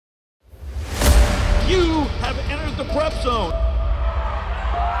PrepZone.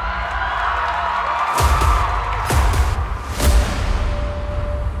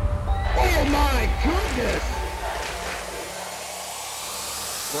 Oh my goodness!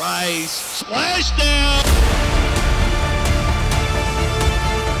 Rice, splashdown!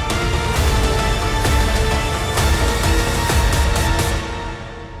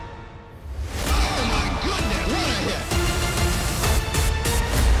 Oh my goodness, what a hit!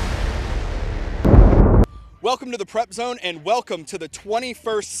 Welcome to the Prep Zone and welcome to the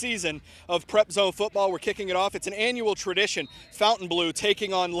 21st season of Prep Zone football. We're kicking it off. It's an annual tradition, Fontainebleau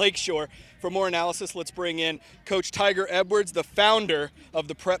taking on Lakeshore. For more analysis, let's bring in Coach Tiger Edwards, the founder of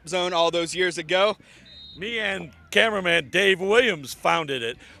the Prep Zone all those years ago. Me and cameraman Dave Williams founded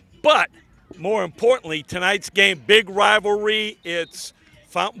it. But more importantly, tonight's game, big rivalry. It's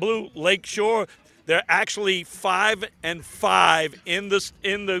Fontainebleau, Lakeshore. They're actually 5-5 in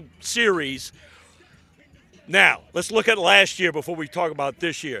the series. Now, let's look at last year before we talk about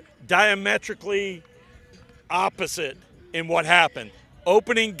this year. Diametrically opposite in what happened.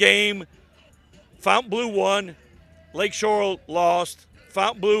 Opening game, Fontainebleau won, Lakeshore lost.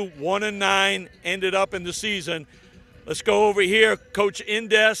 Fontainebleau 1-9, ended up in the season. Let's go over here. Coach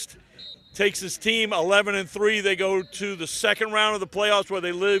Indest takes his team 11-3. They go to the second round of the playoffs where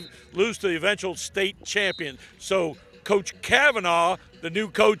they lose to the eventual state champion. So Coach Kavanaugh, the new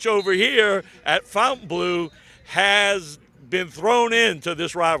coach over here at Fontainebleau, has been thrown into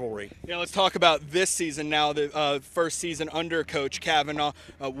this rivalry. Yeah, let's talk about this season now, the first season under Coach Kavanaugh.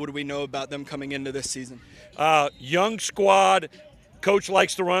 What do we know about them coming into this season? Young squad. Coach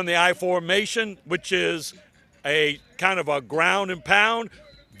likes to run the I formation, which is a kind of a ground and pound,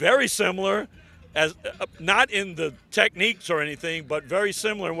 very similar, as not in the techniques or anything, but very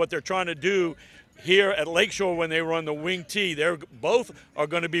similar in what they're trying to do here at Lakeshore when they run the wing T. They're both are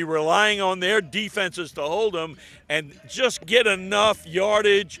going to be relying on their defenses to hold them and just get enough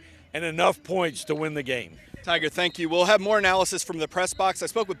yardage and enough points to win the game. Tiger, thank you. We'll have more analysis from the press box. I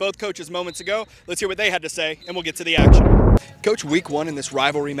spoke with both coaches moments ago. Let's hear what they had to say, and we'll get to the action. Coach, week one in this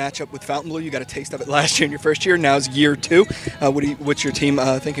rivalry matchup with Fontainebleau, you got a taste of it last year in your first year. Now's year two. What's your team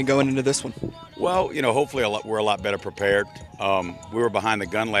thinking going into this one? Well, you know, hopefully we're a lot better prepared. We were behind the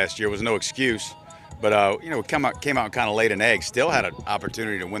gun last year. It was no excuse. But, you know, we came out kind of laid an egg. Still had an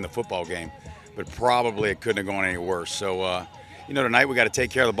opportunity to win the football game. But probably it couldn't have gone any worse. So, you know, tonight we got to take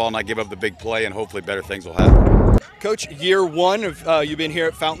care of the ball, not give up the big play, and hopefully better things will happen. Coach, year one of you've been here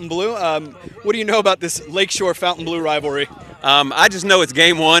at Fontainebleau. What do you know about this Lakeshore-Fontainebleau rivalry? I just know it's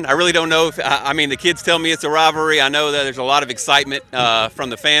game one. I really don't know if, I mean, the kids tell me it's a rivalry. I know that there's a lot of excitement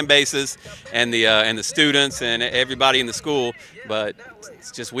from the fan bases and the students and everybody in the school, but it's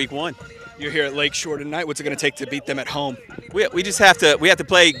just week one. You're here at Lakeshore tonight. What's it going to take to beat them at home? We just have to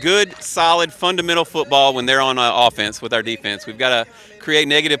play good, solid, fundamental football when they're on offense with our defense. We've got to create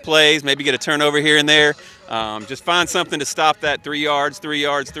negative plays, maybe get a turnover here and there. Just find something to stop that 3 yards, 3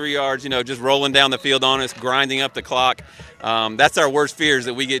 yards, 3 yards, you know, just rolling down the field on us, grinding up the clock. That's our worst fear, is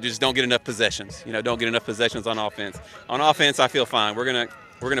that we just don't get enough possessions. You know, don't get enough possessions on offense. On offense, I feel fine. We're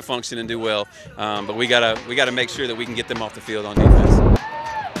gonna function and do well, but we gotta make sure that we can get them off the field on defense.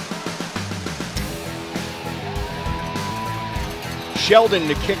 Sheldon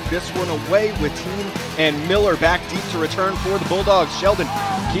to kick this one away with team and Miller back deep to return for the Bulldogs. Sheldon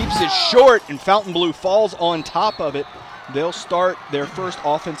keeps it short and Fontainebleau falls on top of it. They'll start their first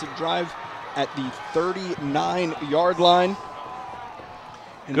offensive drive at the 39-yard line.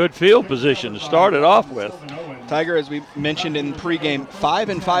 Good field position to start it off with. Tiger, as we mentioned in pregame,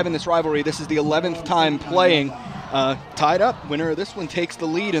 5-5 in this rivalry. This is the 11th time playing. Tied up. Winner of this one takes the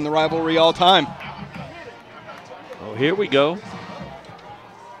lead in the rivalry all time. Oh, here we go.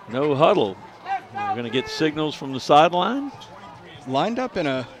 No huddle. We're going to get signals from the sideline. Lined up in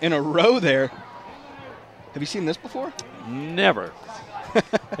a row there. Have you seen this before? Never.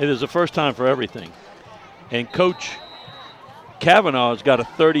 It is the first time for everything. And Coach Kavanaugh's got a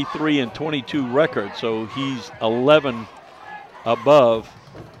 33-22 record, so he's 11 above.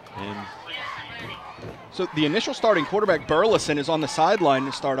 And so the initial starting quarterback, Burleson, is on the sideline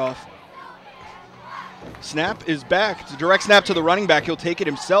to start off. Snap is back. It's a direct snap to the running back. He'll take it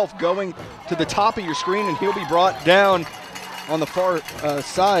himself, going to the top of your screen, and he'll be brought down on the far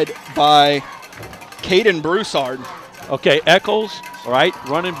side by Caden Broussard. Okay, Eccles, all right,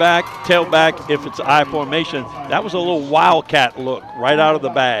 running back, tailback, if it's I formation. That was a little wildcat look right out of the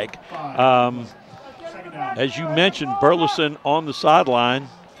bag. As you mentioned, Burleson on the sideline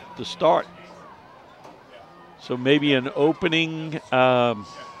to start. So maybe an opening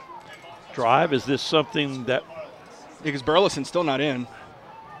drive. Is this something that? Because Burleson's still not in.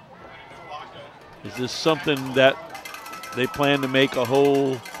 Is this something that they plan to make a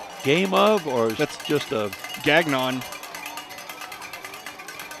whole game of, or is That's that just a Gagnon.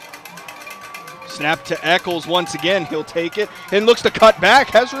 Snap to Eccles once again. He'll take it and looks to cut back.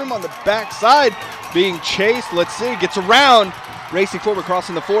 Has room on the backside. Being chased. Let's see. Gets around. Racing forward,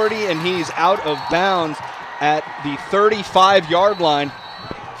 crossing the 40, and he's out of bounds at the 35-yard line.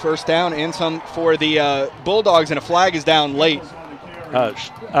 First down and some for the Bulldogs, and a flag is down late.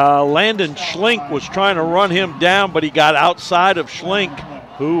 Landon Schlink was trying to run him down, but he got outside of Schlink,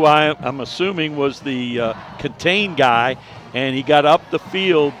 who I'm assuming was the contained guy, and he got up the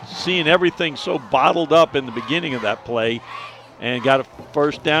field, seeing everything so bottled up in the beginning of that play, and got a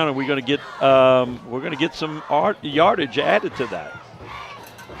first down. And we're going to get some yardage added to that.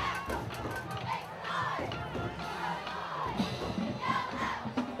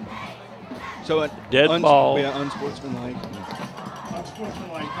 So a dead ball. Yeah, unsportsmanlike.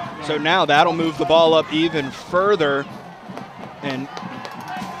 So now that'll move the ball up even further, and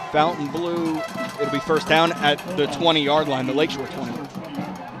Fontainebleau, it'll be first down at the 20-yard line, the Lakeshore 20.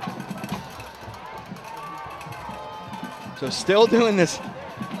 So still doing this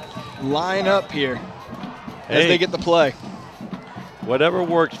line up here as they get the play. Whatever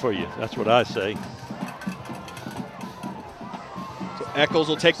works for you, that's what I say. So Eccles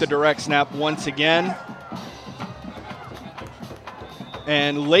will take the direct snap once again.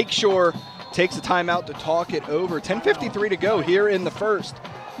 And Lakeshore takes a timeout to talk it over. 10:53 to go here in the first.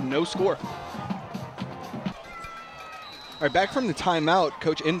 No score. All right, back from the timeout.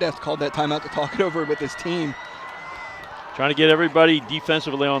 Coach Indeth called that timeout to talk it over with his team. Trying to get everybody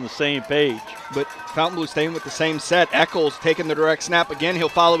defensively on the same page. But Fontainebleau staying with the same set. Eccles taking the direct snap again. He'll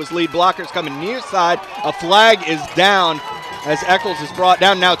follow his lead blockers coming near side. A flag is down as Eccles is brought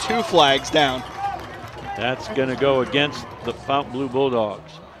down. Now 2 flags down. That's going to go against the Fontainebleau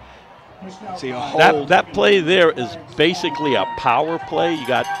Bulldogs. See a hold. That play there is basically a power play. You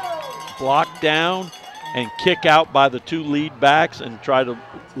got blocked down and kick out by the 2 lead backs and try to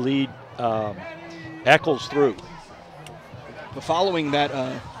lead Eccles through. But following that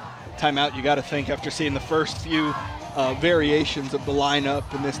timeout, you got to think, after seeing the first few variations of the lineup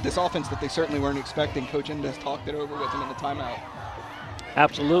and this offense that they certainly weren't expecting, Coach Indes talked it over with them in the timeout.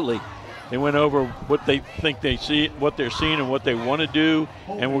 Absolutely. They went over what they think they see, what they're seeing, and what they want to do,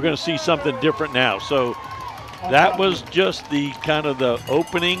 and we're going to see something different now. So that was just the kind of the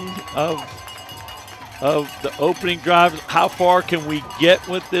opening of the opening drive. How far can we get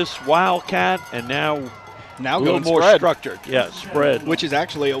with this Wildcat? And now a little going more spread. structured. Yeah, spread. Which is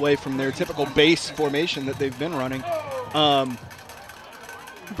actually away from their typical base formation that they've been running.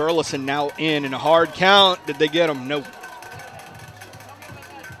 Burleson now in a hard count. Did they get him? No.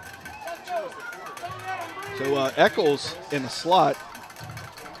 So Eccles in the slot.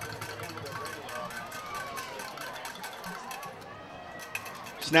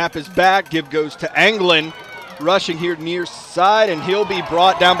 Snap is back. Give goes to Anglin. Rushing here near side, and he'll be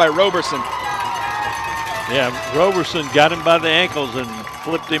brought down by Roberson. Yeah, Roberson got him by the ankles and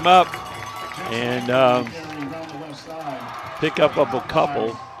flipped him up, and pick up a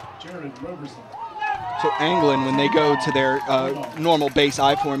couple. So Anglin, when they go to their normal base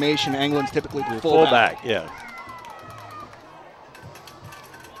I formation, Anglin's typically the fullback. Yeah.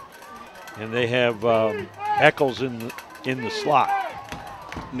 And they have Eccles in the slot.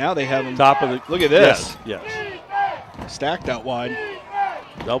 Now they have him top of the. Look at this. Yes. Stacked out wide.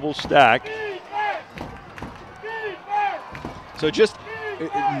 Double stack. So just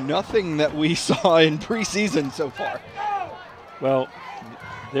nothing that we saw in preseason so far. Well,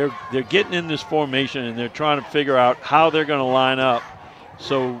 they're getting in this formation and they're trying to figure out how they're going to line up.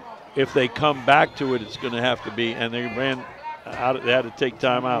 So if they come back to it, it's going to have to be. And they ran out. They had to take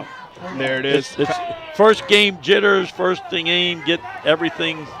time out. There it is. It's first game jitters, first game, get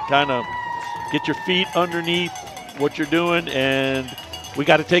everything get your feet underneath what you're doing, and we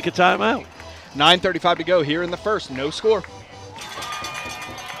got to take a timeout. 9:35 to go here in the first. No score.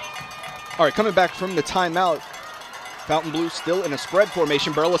 All right, coming back from the timeout, Fontainebleau still in a spread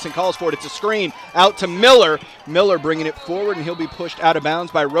formation. Burleson calls for it. It's a screen out to Miller. Miller bringing it forward, and he'll be pushed out of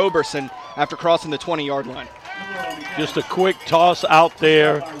bounds by Roberson after crossing the 20-yard line. Just a quick toss out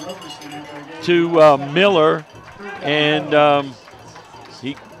there to Miller, and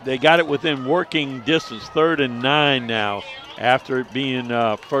they got it within working distance. 3rd and 9 now after it being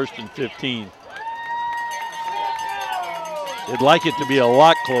 1st and 15. They'd like it to be a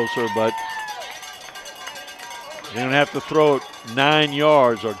lot closer, but they're going to have to throw it 9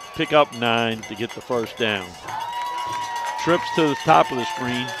 yards or pick up 9 to get the first down. Trips to the top of the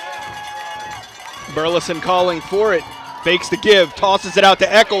screen. Burleson calling for it. Fakes the give. Tosses it out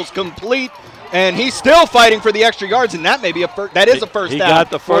to Eccles. Complete And he's still fighting for the extra yards, and that may be a first. That is a first He down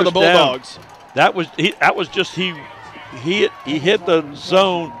got the for first the Bulldogs. down. That was just he hit the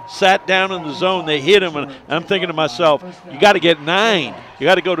zone, sat down in the zone. They hit him, and I'm thinking to myself, you got to get 9. You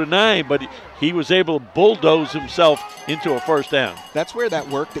got to go to 9, but he was able to bulldoze himself into a first down. That's where that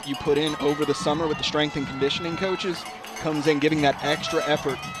work that you put in over the summer with the strength and conditioning coaches comes in, giving that extra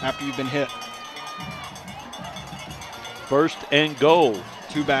effort after you've been hit. First and goal.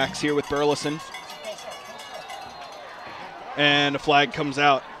 2 backs here with Burleson. And a flag comes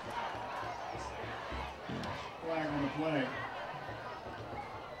out. Flag on the play.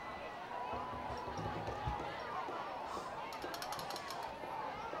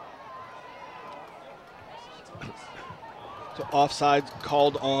 So offside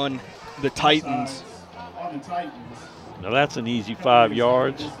called on the Titans. On the Titans. Now that's an easy 5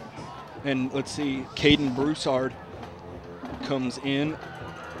 yards. And let's see, Caden Broussard comes in.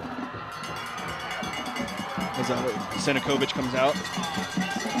 As Senakovic comes out.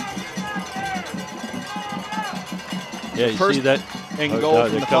 Yeah, you First see that? and goal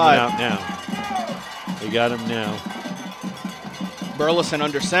from they're the coming 5. out now. They got him now. Burleson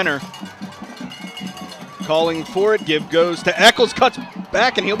under center. Calling for it. Give goes to Eccles. Cuts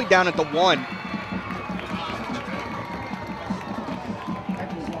back, and he'll be down at the 1.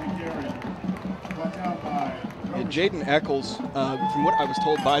 Eccles on the carry. Brought down by Yeah, Jaden Eccles, from what I was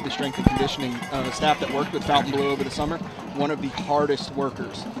told by the strength and conditioning staff that worked with Fontainebleau over the summer, one of the hardest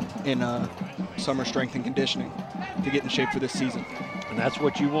workers in summer strength and conditioning to get in shape for this season. And that's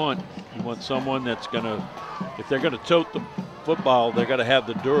what you want. You want someone that's going to, if they're going to tote the football, they're going to have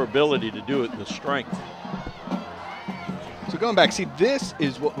the durability to do it, the strength. So going back, see, this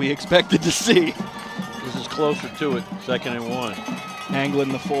is what we expected to see. This is closer to it, 2nd and 1. Anglin,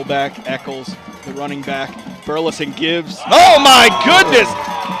 the fullback, Eccles, the running back. Burleson gives. Oh my goodness!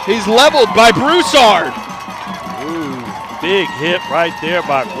 He's leveled by Broussard. Ooh, big hit right there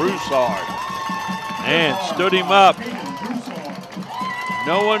by Broussard. And stood him up.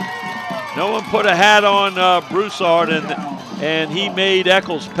 No one put a hat on Broussard, and he made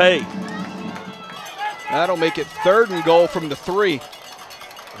Eccles pay. That'll make it 3rd and goal from the 3.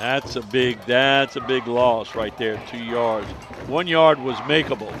 That's a big loss right there, 2 yards. 1 yard was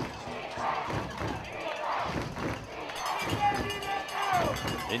makeable.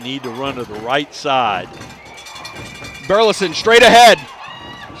 They need to run to the right side. Burleson straight ahead.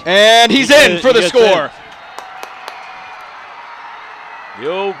 And he's in for the score. The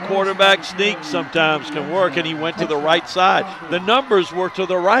old quarterback sneak sometimes can work, and he went to the right side. The numbers were to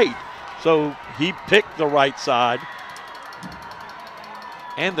the right, so he picked the right side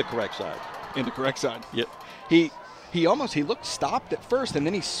and the correct side. In the correct side. Yep. He looked stopped at first, and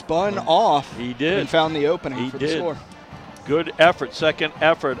then he spun off. He did. And found the opening for the score. Good effort, second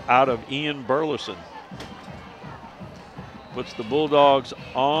effort out of Ian Burleson. Puts the Bulldogs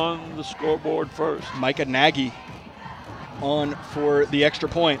on the scoreboard first. Micah Nagy on for the extra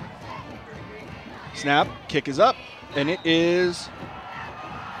point. Snap, kick is up, and it is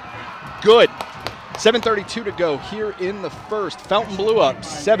good. 7:32 to go here in the first. Fontainebleau up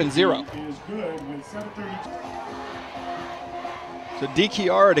 7-0. Is good with 7:32. So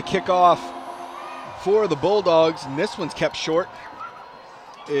DeChiara to kick off for the Bulldogs, and this one's kept short.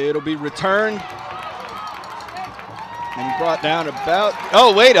 It'll be returned and brought down about,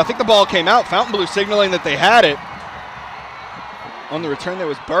 oh wait, I think the ball came out. Fontainebleau signaling that they had it. On the return there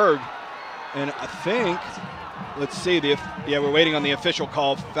was Berg, and I think, let's see, we're waiting on the official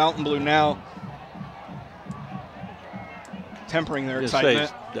call. Fontainebleau now tempering their excitement. Say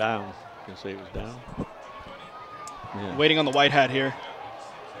it's down. Can say it was down. Yeah. Waiting on the white hat here.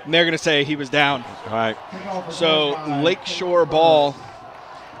 And they're going to say he was down. All right. So Lakeshore ball.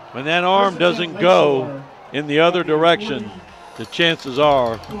 When that arm doesn't go in the other direction, the chances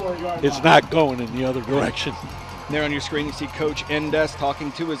are it's not going in the other direction. There on your screen you see Coach Endes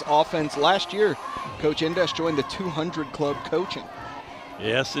talking to his offense. Last year, Coach Endes joined the 200 Club coaching.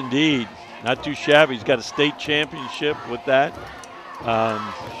 Yes, indeed. Not too shabby. He's got a state championship with that.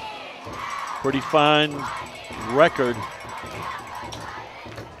 Pretty fine record.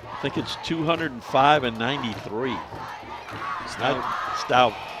 I think it's 205-93. Stout.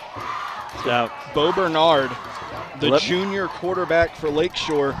 Bo Bernard, the junior quarterback for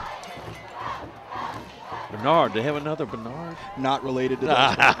Lakeshore. Bernard, they have another Bernard? Not related to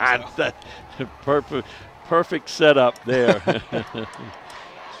those. Perfect setup there.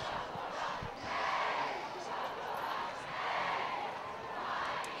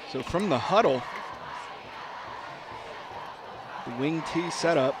 So from the huddle, the wing T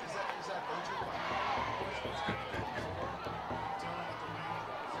setup.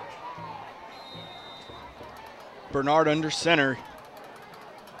 Bernard under center.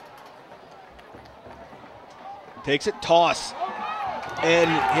 Takes it, toss. And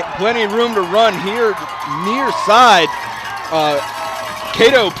plenty of room to run here near side.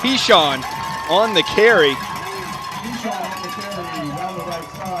 Cato Pichon on the carry.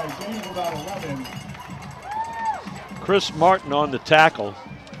 Chris Martin on the tackle.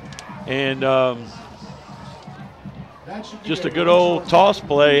 And just a good old toss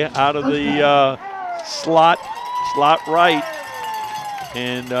play out of the slot right.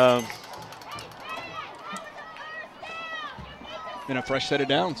 And a fresh set of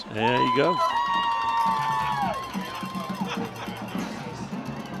downs. There you go.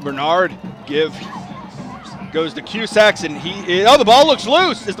 Bernard goes to Cusacks, and the ball looks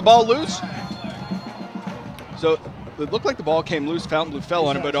loose. Is the ball loose? So it looked like the ball came loose. Fontainebleau fell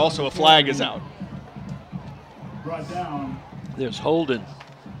on it, but also a flag is out. Brought down. There's holding.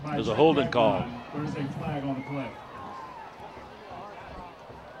 There's a holding call. There's a flag on the play.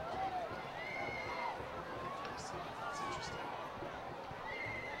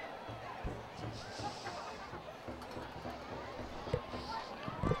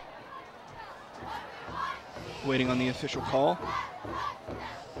 Waiting on the official call.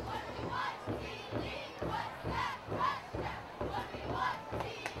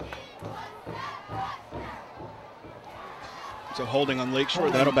 So holding on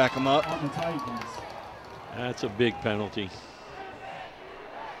Lakeshore, that'll back him up. That's a big penalty.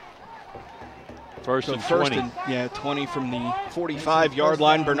 First So and first 20. and 20 from the 45-yard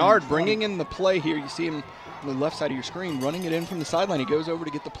line. Bernard bringing in the play here. You see him on the left side of your screen, running it in from the sideline. He goes over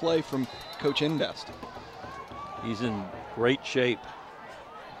to get the play from Coach Indest. He's in great shape.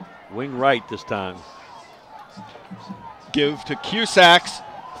 Wing right this time. Give to Cusacks,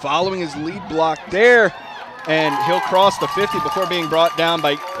 following his lead block there, and he'll cross the 50 before being brought down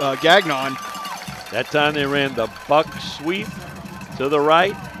by Gagnon. That time they ran the buck sweep to the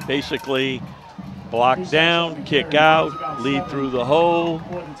right, basically block down, kick out, lead through the hole,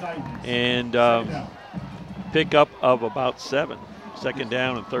 and pick up of about 7. Second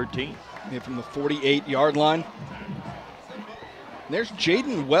down and 13. From the 48-yard line. And there's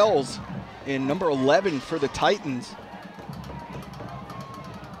Jaden Wells in number 11 for the Titans.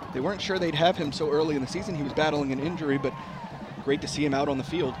 They weren't sure they'd have him so early in the season. He was battling an injury, but great to see him out on the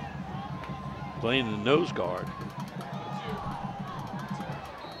field. Playing the nose guard.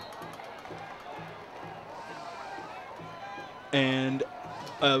 And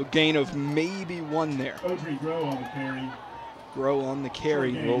a gain of maybe 1 there. Grow on the carry. Grow on the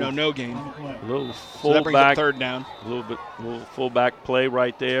carry. No gain. A little So that brings up fullback, third down. a little fullback play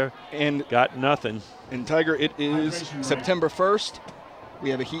right there. And got nothing. in Tiger, it is September 1st. We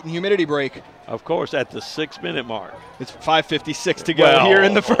have a heat and humidity break. Of course, at the 6-minute mark. It's 5:56 to go here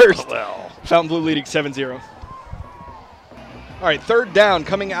in the first. Well. Fontainebleau leading 7-0. All right, third down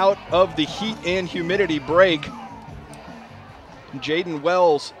coming out of the heat and humidity break. Jaden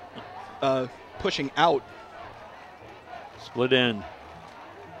Wells pushing out. Split end.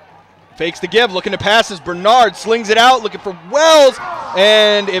 Fakes the give, looking to pass as Bernard slings it out, looking for Wells,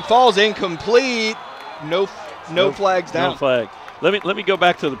 and it falls incomplete. No flags down. No flag. Let me go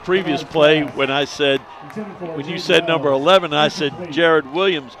back to the previous play when you said number 11, I said Jared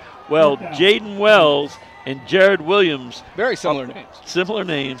Williams. Well, Jaden Wells and Jared Williams. Very similar names. Similar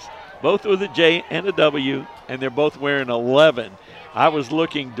names, both with a J and a W, and they're both wearing 11. I was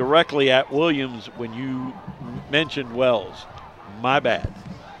looking directly at Williams when you mentioned Wells. My bad.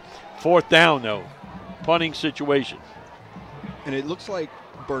 Fourth down, though. Punting situation. And it looks like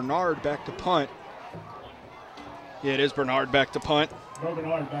Bernard back to punt. Yeah, it is Bernard back to punt.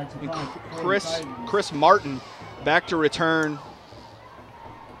 Bernard back to punt. Chris Martin back to return.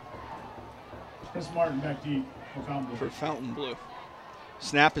 Chris Martin back deep for Fontainebleau.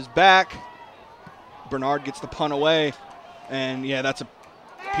 Snap is back. Bernard gets the punt away. And, yeah, that's a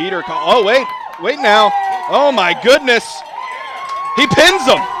Peter call. Oh, wait now. Oh, my goodness. He pins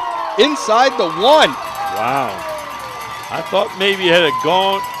him inside the 1. Wow. I thought maybe it had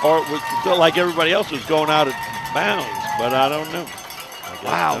gone, or it was felt like everybody else was going out of bounds, but I don't know.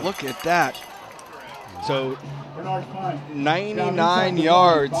 Wow, look at that. So 99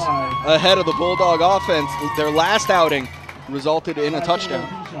 yards ahead of the Bulldog offense. Their last outing resulted in a touchdown.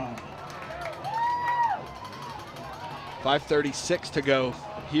 5:36 to go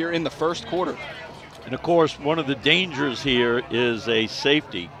here in the first quarter. And, of course, one of the dangers here is a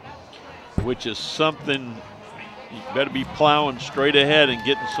safety, which is something you better be plowing straight ahead and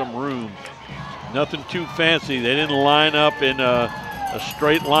getting some room. Nothing too fancy. They didn't line up in a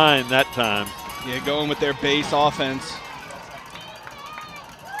straight line that time. Yeah, going with their base offense.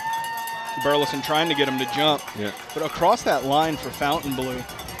 Burleson trying to get him to jump. Yeah. But across that line for Fontainebleau,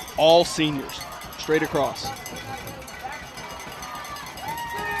 all seniors, straight across.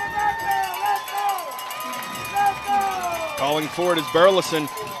 Calling for it is Burleson.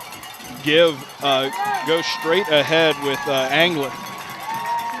 Goes straight ahead with Anglin.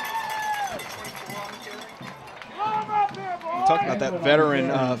 Talking about that veteran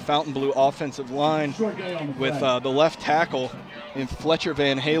Fontainebleau offensive line with the left tackle in Fletcher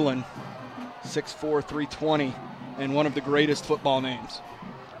Van Halen, 6'4", 320, and one of the greatest football names.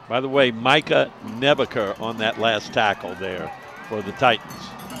 By the way, Micah Nebaker on that last tackle there for the Titans.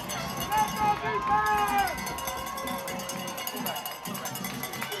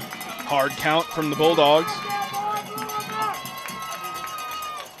 Hard count from the Bulldogs.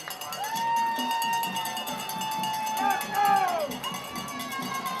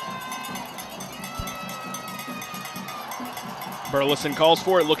 Burleson calls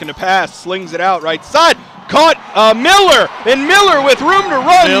for it, looking to pass, slings it out right side. Caught Miller, and Miller with room to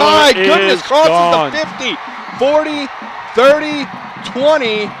run. Miller My goodness, crosses gone. the 50, 40, 30,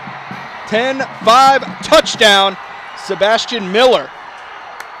 20, 10, 5, touchdown, Sebastian Miller.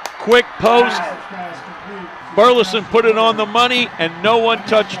 Quick post. Burleson put it on the money, and no one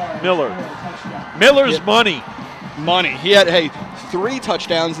touched Miller. Miller's money. He had, 3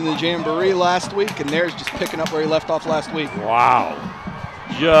 touchdowns in the Jamboree last week, and there's just picking up where he left off last week. Wow.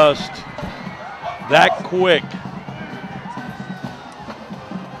 Just that quick.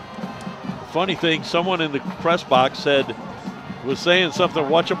 Funny thing, someone in the press box was saying something,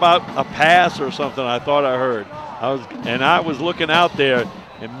 watch about a pass or something, I thought I heard. I was looking out there,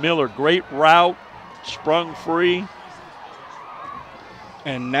 and Miller, great route, sprung free.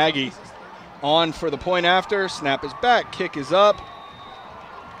 And Nagy on for the point after. Snap is back, kick is up,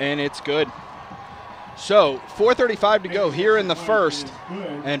 and it's good. So 4:35 to go here in the first,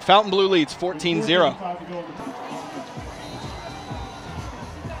 and Fontainebleau leads 14-0.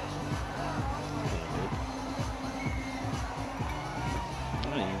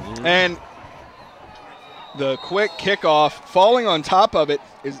 And the quick kickoff, falling on top of it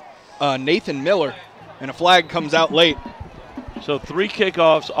is Nathan Miller, and a flag comes out late. So 3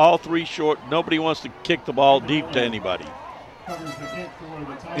 kickoffs, all 3 short. Nobody wants to kick the ball deep to anybody.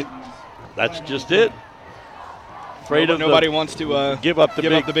 That's just it. Nobody wants to give up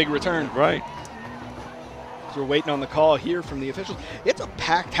the big return. Right. So we're waiting on the call here from the officials. It's a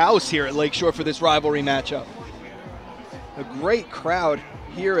packed house here at Lakeshore for this rivalry matchup. A great crowd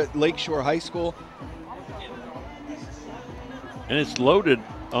here at Lakeshore High School. And it's loaded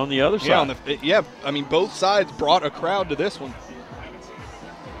on the other side. I mean, both sides brought a crowd to this one.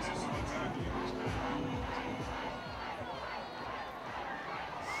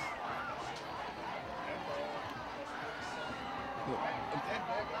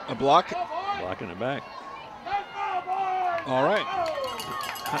 A block. Blocking it back. All right.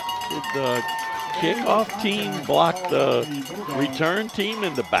 Did the kickoff team block the return team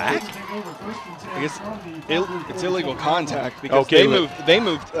in the back? I guess it's illegal contact because they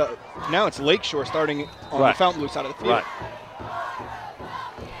moved. Now it's Lakeshore starting on the Fontainebleau side of the field. Right.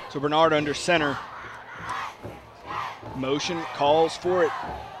 So Bernard under center. Motion, calls for it.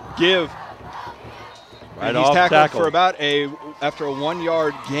 Give. Right, and he's off tackled tackle. for after a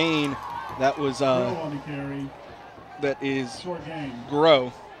 1-yard gain. That was that is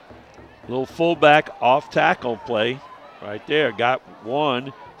Grow. Little fullback off tackle play right there. Got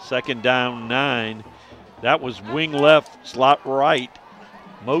 1, 2nd down 9. That was wing left, slot right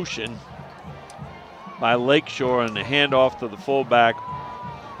motion by Lakeshore, and the handoff to the fullback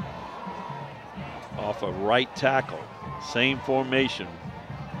off a right tackle. Same formation.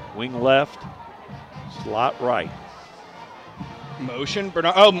 Wing left, slot right. Motion,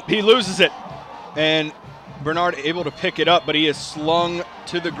 Bernard, oh, he loses it. And Bernard able to pick it up, but he is slung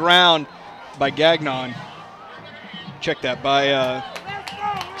to the ground by Gagnon. Check that, by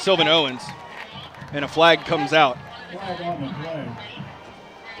Sylvan Owens. And a flag comes out. Flag on the play.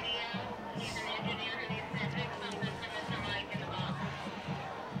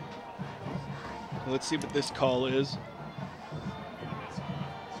 Let's see what this call is.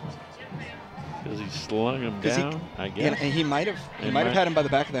 Because he slung him down, I guess. And he might have had him by the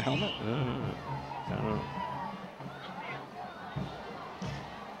back of the helmet. I don't know.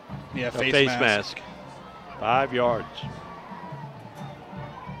 Yeah, face mask. 5 yards.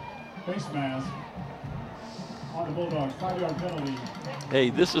 Face mask on the Bulldogs, 5-yard penalty. Hey,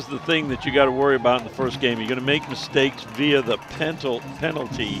 this is the thing that you got to worry about in the first game. You're going to make mistakes via the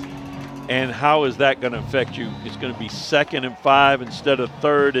penalty, and how is that going to affect you? It's going to be 2nd and 5 instead of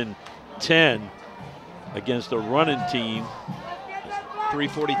 3rd and 10 against a running team.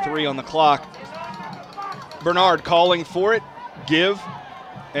 3:43 on the clock. Bernard calling for it, give,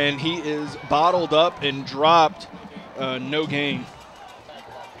 and he is bottled up and dropped. No gain.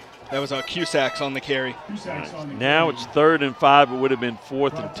 That was Cusacks on the carry. Now it's 3rd and 5. It would have been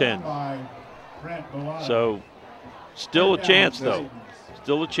 4th and 10. So still a chance, though.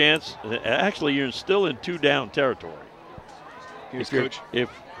 Still a chance. Actually, you're still in 2-down territory. Here's Coach.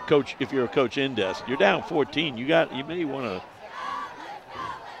 If you're a Coach Indes, you're down 14. You may want to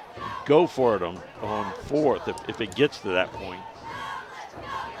go for it on 4th if it gets to that point.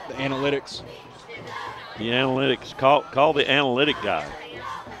 The analytics. The analytics. Call the analytic guy.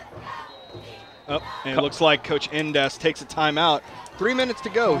 Oh, and it looks like Coach Indes takes a timeout. 3 minutes to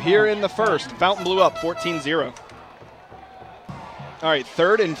go here in the first. Fontainebleau up 14-0. All right,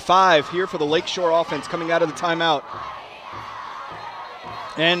 3rd and 5 here for the Lakeshore offense coming out of the timeout.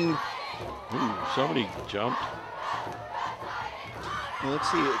 And somebody jumped. Well,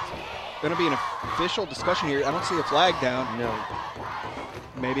 let's see. It's going to be an official discussion here. I don't see a flag down. No.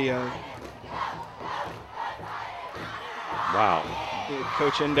 Maybe a. Wow.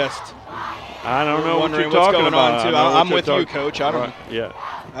 Coach Indes. I don't know what you're what's talking going about. on too. I'm with you, Coach. I don't. Yeah.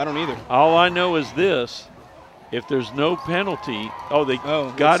 I don't either. All I know is this: if there's no penalty, they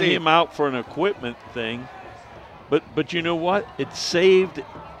got him out for an equipment thing. But you know what? It saved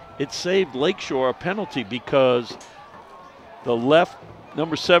Lakeshore a penalty because the left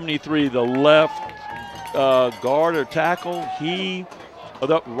number 73, the left guard or tackle, the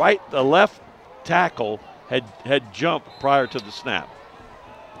left tackle had jumped prior to the snap.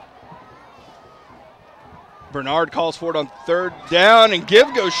 Bernard calls for it on 3rd down, and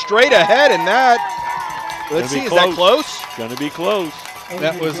give goes straight ahead, and that, let's see, is that close? Going to be close.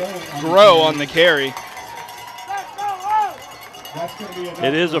 That was Grow on the carry.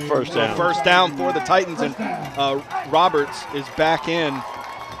 It is a first down. First down for the Titans, and Roberts is back in.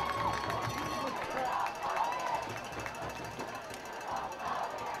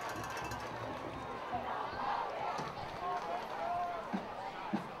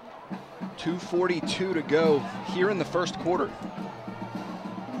 .242 to go here in the first quarter.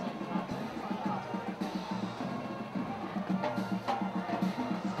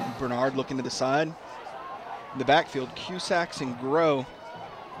 Bernard looking to the side. In the backfield, Cusacks and Grow.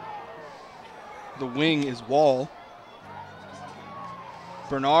 The wing is Wall.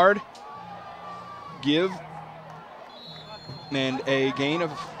 Bernard, give, and a gain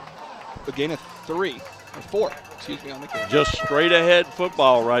of 3 or 4. Excuse me on the carry. Just straight ahead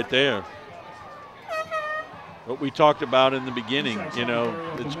football right there. What we talked about in the beginning,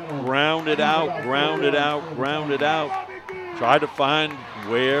 it's ground it out, ground it out, ground it out. Try to find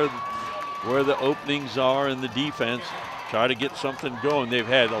where the openings are in the defense. Try to get something going. They've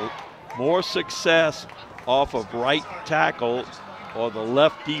had more success off of right tackle or the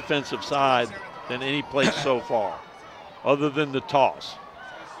left defensive side than any place so far, other than the toss.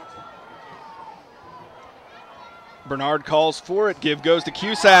 Bernard calls for it. Give goes to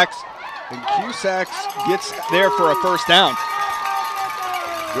Cusacks. And Cusacks gets there for a first down.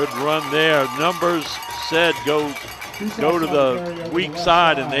 Good run there. Numbers said go to the weak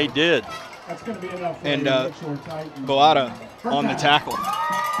side, and they did. And Boata on the tackle.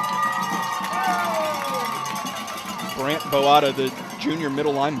 Brant Boata, the junior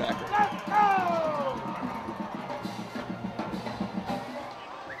middle linebacker.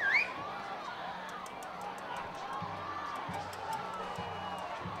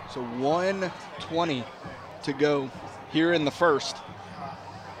 So 1:20 to go here in the first.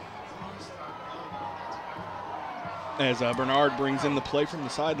 As Bernard brings in the play from the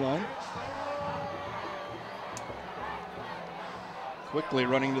sideline. Quickly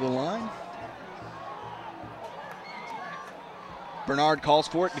running to the line. Bernard calls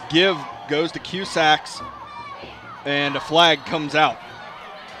for it. The give goes to Cusacks, and a flag comes out.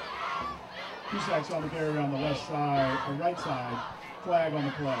 Cusacks on the carry on the left side, or right side. Flag on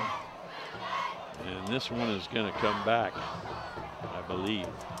the play. And this one is going to come back, I believe.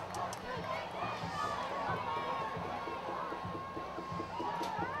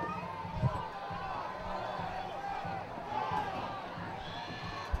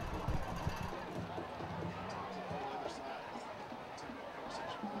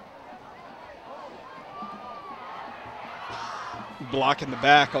 Blocking the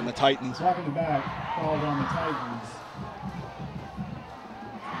back on the Titans. Blocking the back, called on the Titans.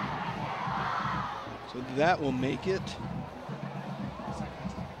 So that will make it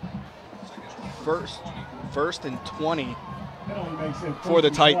first and 20 for the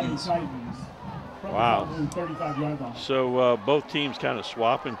Titans. Wow. So both teams kind of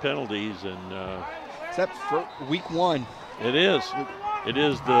swapping penalties, and is that for week 1? It is. It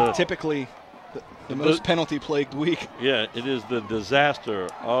is the typically the most penalty-plagued week. Yeah, it is the disaster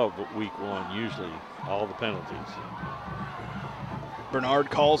of week 1, usually, all the penalties. Bernard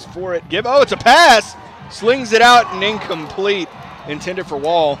calls for it. Oh, it's a pass. Slings it out and incomplete. Intended for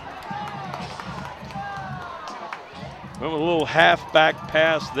Wall. Went with a little half-back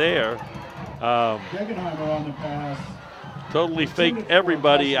pass there. Gegenheimer on the pass. Totally faked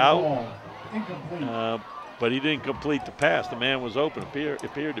everybody out. But he didn't complete the pass. The man was open. Appeared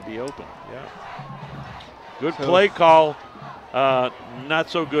to be open. Yeah. Good play call. Not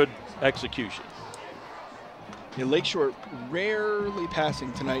so good execution. Yeah, Lakeshore rarely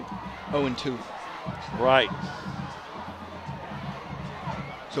passing tonight. 0-2. Right.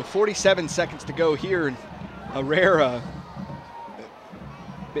 So 47 seconds to go here, and a rare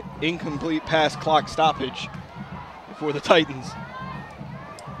incomplete pass clock stoppage for the Titans.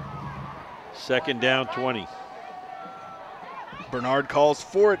 2nd down, 20. Bernard calls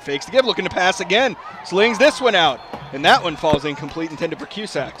for it, fakes to give, looking to pass again. Slings this one out, and that one falls incomplete, intended for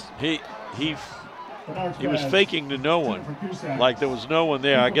Cusacks. He was faking to no one, like there was no one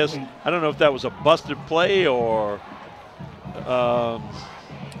there. I guess, I don't know if that was a busted play or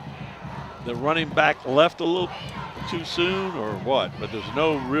the running back left a little too soon or what, but there's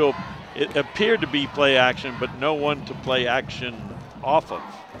no real, it appeared to be play action, but no one to play action off of.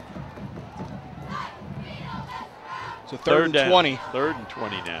 So third and 20. 3rd and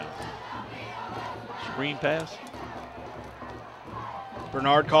 20 now. Screen pass.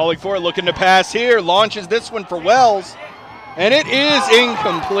 Bernard calling for it, looking to pass here, launches this one for Wells, and it is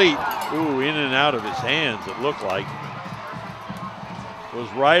incomplete. Ooh, in and out of his hands, it looked like. Was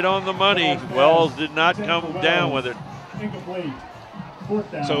right on the money. Wells did not come down with it. Incomplete.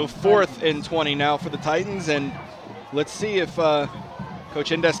 4th down. So 4th and 20 now for the Titans, and let's see if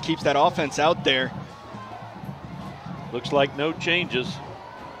Coach Indes keeps that offense out there. Looks like no changes.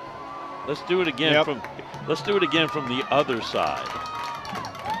 Let's do it again let's do it again from the other side.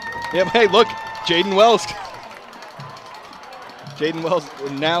 Yep, hey, look, Jaden Wells. Jaden Wells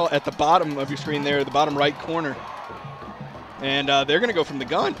now at the bottom of your screen there, the bottom right corner. And they're going to go from the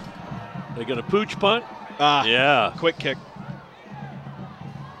gun. They're going to pooch punt? Yeah. Quick kick.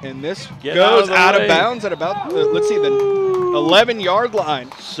 And this Get goes out of way. bounds at about, let's see, the 11-yard line.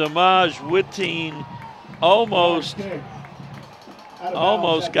 Samaj Whitteen almost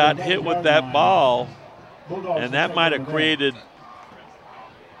got hit with that ball, and that might have created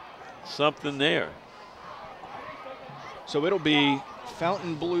something there. So it'll be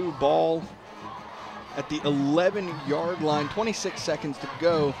Fontainebleau ball at the 11-yard line, 26 seconds to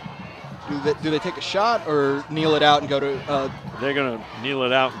go. Do they take a shot or kneel it out and go to? They're going to kneel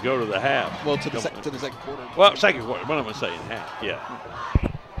it out and go to the half. Well, to the second quarter. Well, second quarter. What am I saying? Half. Yeah.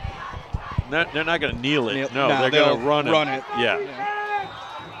 They're not going to kneel it. No, they're going to run it. Yeah.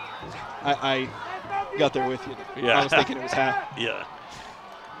 I got there with you. Yeah. I was thinking it was half. Yeah.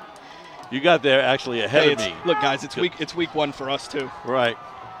 You got there actually ahead of me. Look, guys, it's week 1 for us too. Right.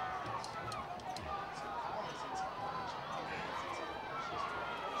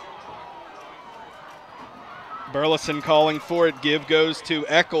 Burleson calling for it. Give goes to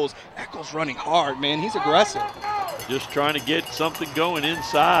Eccles. Eccles running hard, man. He's aggressive. Just trying to get something going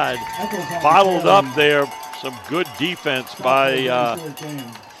inside. Bottled up there. Some good defense by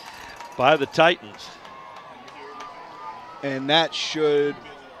the Titans. And that should,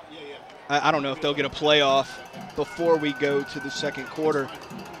 I don't know if they'll get a playoff before we go to the second quarter.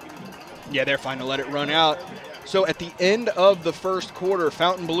 Yeah, they're fine to let it run out. So at the end of the first quarter,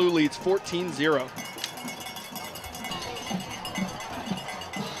 Fontainebleau leads 14-0.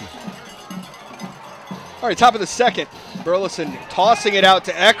 All right, top of the second, Burleson tossing it out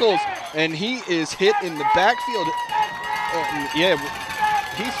to Eccles, and he is hit in the backfield. Yeah,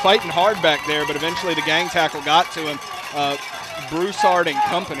 he's fighting hard back there, but eventually the gang tackle got to him. Broussard and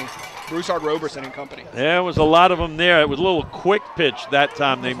company, Broussard, Roberson and company. There was a lot of them there. It was a little quick pitch that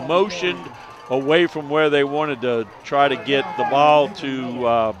time. They motioned away from where they wanted to try to get the ball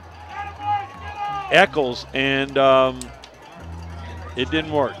to Eccles, and it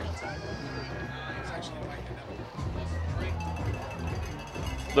didn't work.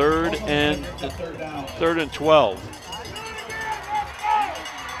 Third and 12.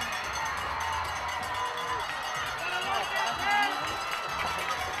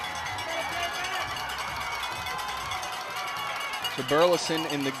 So Burleson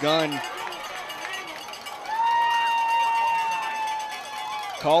in the gun,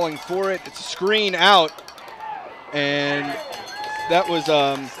 calling for it. It's a screen out, and that was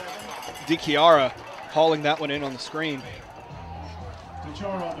DiChiara hauling that one in on the screen.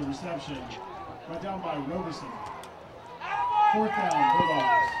 DiChiara on the reception. Right down by Roberson. 4th down,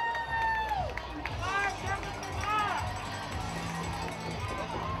 Bulldogs.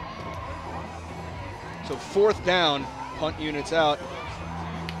 So 4th down, punt units out.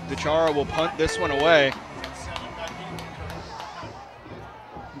 DeChara will punt this one away.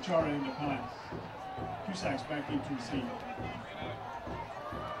 DeChara in the punt. Cusacks back deep to receive.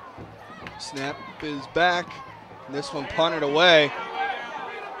 Snap is back. And this one punted away.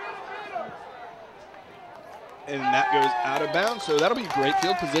 And that goes out of bounds. So that'll be great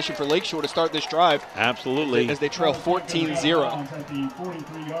field position for Lakeshore to start this drive. Absolutely. As they trail 14-0. At the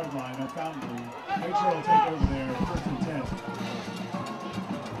 43-yard line of Fontainebleau. Lakeshore will take over there, 1st and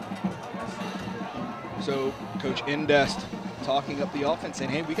 10. So Coach Indest talking up the offense, saying,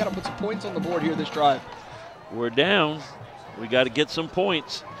 hey, we got to put some points on the board here this drive. We're down. We got to get some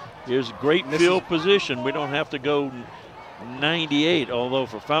points. Here's a great field position. We don't have to go 98, although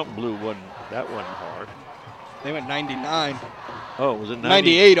for Fontainebleau that wasn't hard. They went 99. Oh, was it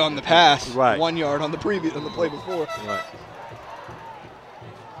 98 on the pass? Right. 1 yard on the play before. Right.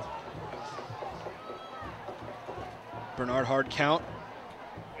 Bernard hard count.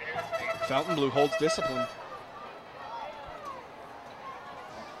 Fontainebleau holds discipline.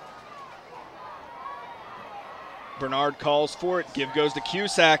 Bernard calls for it. Give goes to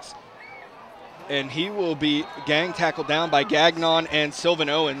Cusacks. And he will be gang tackled down by Gagnon and Sylvan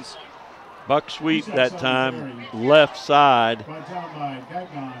Owens. Buck sweep that time, left side.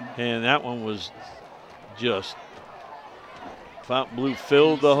 And that one was just, Fontainebleau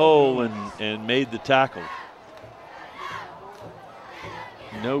filled the hole and made the tackle.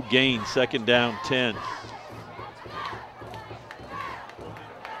 No gain, 2nd down, 10.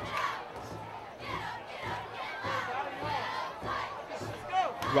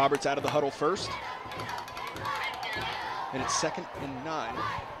 Roberts out of the huddle first. And it's 2nd and 9.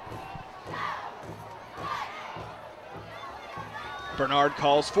 Bernard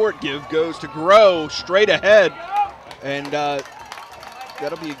calls for it. Give goes to Grow straight ahead. And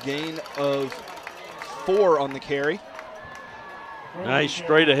that'll be a gain of 4 on the carry. Nice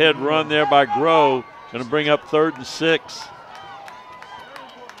straight ahead run there by Grow. Going to bring up 3rd and 6.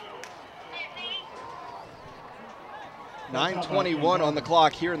 .9:21 on the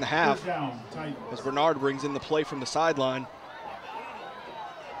clock here in the half as Bernard brings in the play from the sideline.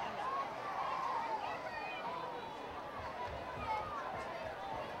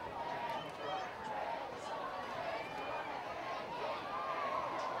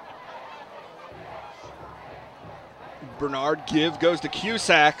 Bernard give goes to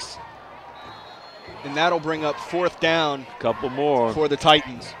Cusacks. And that'll bring up 4th down. Couple more for the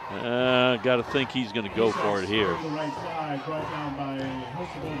Titans. Got to think he's going to go for it here.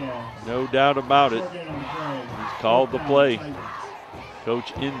 No doubt about it. He's called the play.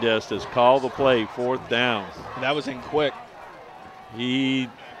 Coach Indest has called the play, 4th down. That was in quick. I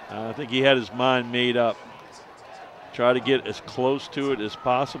think he had his mind made up. Try to get as close to it as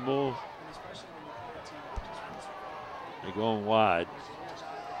possible. They're going wide.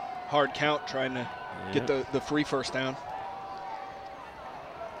 Hard count trying to get the free 1st down.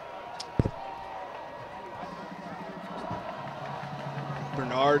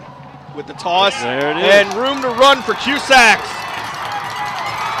 Bernard with the toss. There it is. And room to run for Cusacks.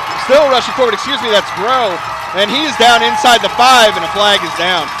 Still rushing forward. Excuse me, that's Grow. And he is down inside the 5, and a flag is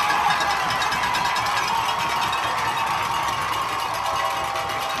down.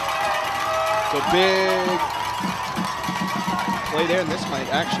 So big play there, and this might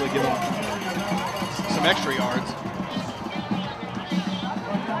actually give him some extra yards.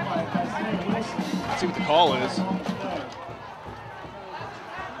 Let's see what the call is.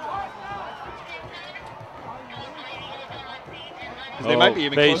 They might be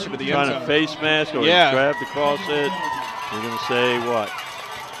even closer to the end zone. Trying to face mask or grab the cross it. You're going to say what?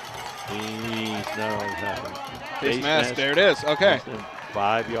 He's face mask, there it is. Okay.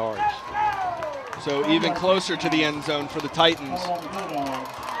 5 yards. So even closer to the end zone for the Titans.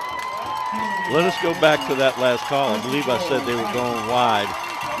 Let us go back to that last call. I believe I said they were going wide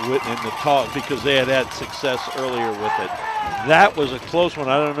in the talk because they had success earlier with it. That was a close one.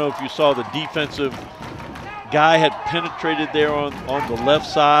 I don't know if you saw the defensive guy had penetrated there on the left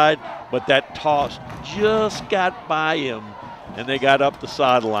side, but that toss just got by him, and they got up the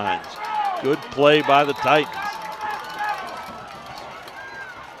sidelines. Good play by the Titans.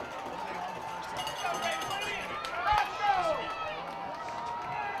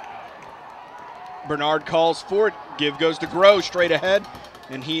 Bernard calls for it. Give goes to Grow straight ahead,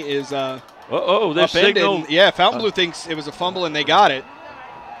 and he is they signaled. Yeah, Fontainebleau thinks it was a fumble, and they got it.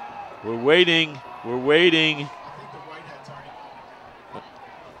 We're waiting. We're waiting.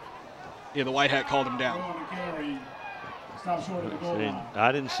 Yeah, the white hat called him down. Stop short of the goal line.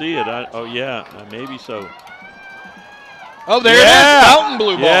 I didn't see it. Oh, yeah, maybe so. Oh, there it is.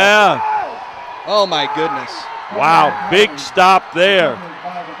 Fontainebleau ball. Yeah. Oh, my goodness. Wow, big stop there.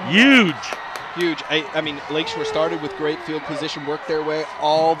 Huge. Huge. I mean, Lakeshore started with great field position, worked their way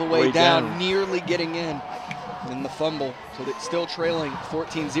all the way down, nearly getting in. And the fumble. So they're still trailing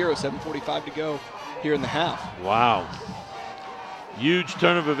 14-0, 7:45 to go here in the half. Wow. Huge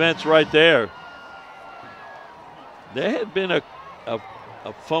turn of events right there. There had been a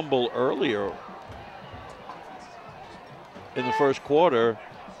fumble earlier in the first quarter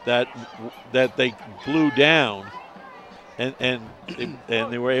that they blew down, and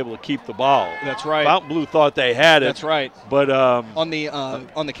they were able to keep the ball. That's right. Fontainebleau thought they had it. That's right. But on the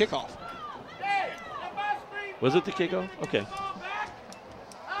kickoff. Was it the kickoff? Okay.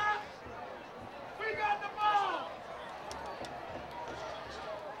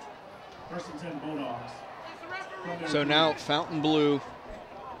 First and 10 Bulldogs. So now Fontainebleau,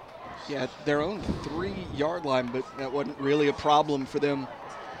 their own 3-yard line, but that wasn't really a problem for them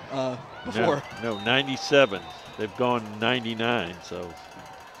before. No, 97. They've gone 99, so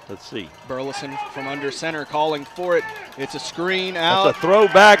let's see. Burleson from under center calling for it. It's a screen out. That's a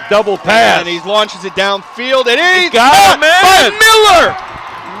throwback double pass. And he launches it downfield, and He he's got him, man.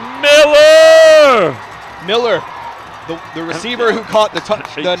 Miller, the receiver who caught the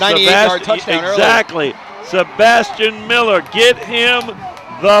 98-yard touchdown earlier. Exactly. Sebastian Miller, get him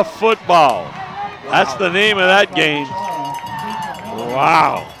the football. Wow. That's the name of that game.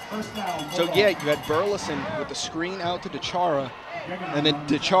 Wow. So, you had Burleson with the screen out to DeChara, and then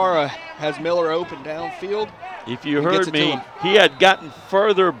DeChara has Miller open downfield. If you heard me, he had gotten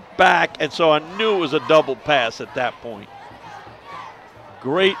further back, and so I knew it was a double pass at that point.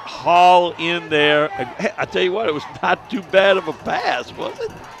 Great haul in there. I tell you what, it was not too bad of a pass, was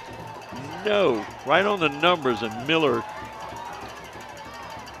it? No, right on the numbers, and Miller.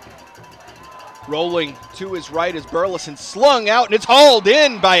 Rolling to his right is Burleson, slung out, and it's hauled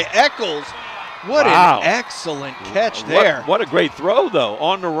in by Eccles. What an excellent catch there. What a great throw, though,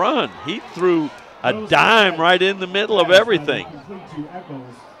 on the run. He threw a dime right in the middle of everything.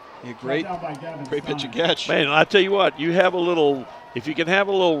 Great pitch and catch. Man, I tell you what, you have a little, if you can have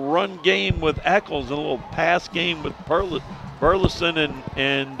a little run game with Eccles and a little pass game with Burleson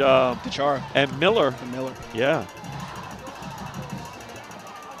and DeChara and Miller. Yeah.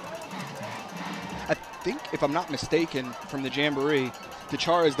 I think, if I'm not mistaken, from the Jamboree,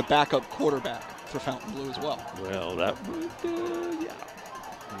 DeChara is the backup quarterback for Fontainebleau as well. Well, that would, yeah.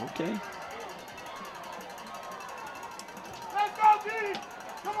 Okay. Let's go, D!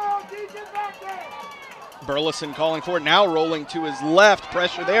 Come on, D, get back there! Burleson calling for it, now rolling to his left,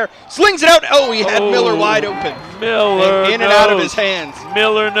 pressure there, slings it out. Oh, he had Miller wide open. Miller in and out of his hands.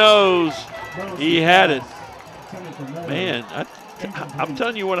 Miller knows he had it. Man, I'm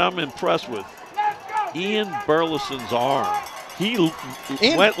telling you what I'm impressed with. Ian Burleson's arm. He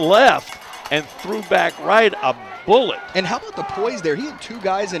went left and threw back right, a bullet. And how about the poise there? He had two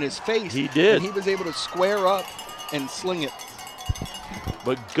guys in his face. He did. And he was able to square up and sling it.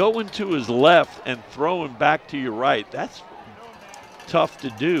 But going to his left and throwing back to your right, that's tough to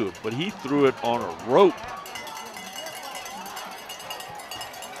do. But he threw it on a rope.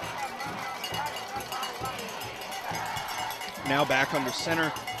 Now back under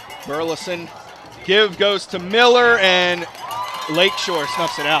center. Burleson. Give goes to Miller, and Lakeshore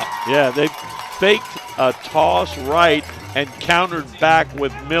snuffs it out. Yeah, they faked a toss right and countered back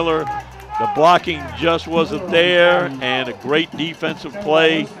with Miller. The blocking just wasn't there, and a great defensive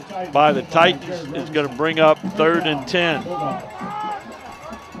play by the Titans is going to bring up 3rd and 10.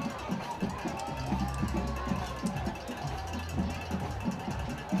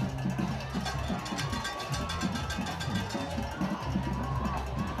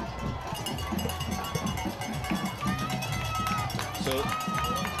 So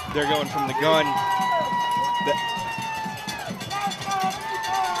they're going from the gun.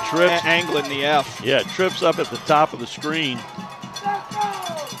 Trips. Angling the F. Yeah, trips up at the top of the screen.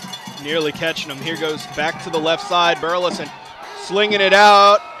 Nearly catching him. Here goes back to the left side. Burleson slinging it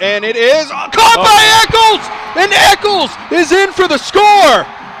out, and it is caught by Eccles! And Eccles is in for the score!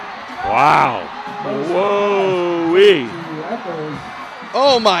 Wow. Whoa-wee.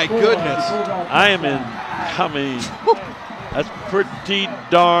 Oh, my goodness. I mean, that's pretty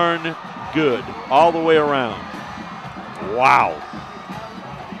darn good all the way around. Wow.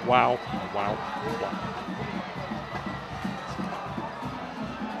 Wow, wow, wow.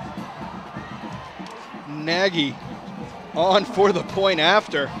 Nagy on for the point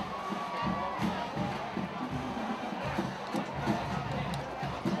after.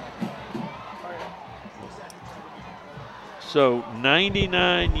 So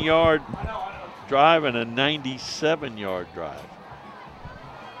 99-yard drive and a 97-yard drive.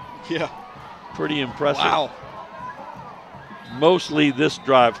 Yeah. Pretty impressive. Wow. Mostly this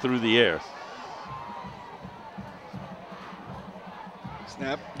drive through the air.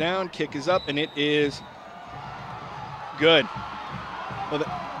 Snap down, kick is up, and it is good. Well,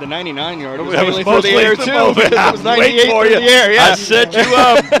 the 99-yard was mainly through the air, too. It was 98 for through you. the air, yeah. I set you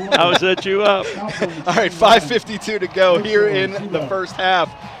up. I set you up. All right, 5:52 to go here in the first half.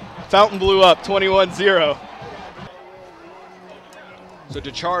 Fontainebleau up 21-0. So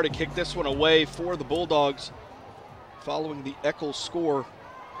DeChar to kick this one away for the Bulldogs following the Eccles score.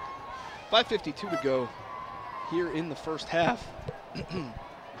 5:52 to go here in the first half.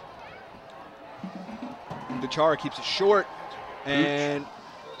 DeChar keeps it short, and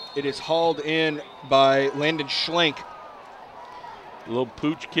it is hauled in by Landon Schlenk. A little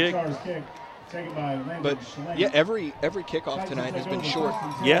pooch kick. Kick taken by Landon But Schlenk. yeah, every kickoff tonight has been short.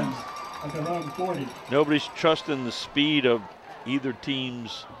 Yeah. At their own 40. Nobody's trusting the speed of either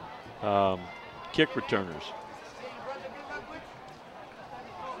team's kick returners.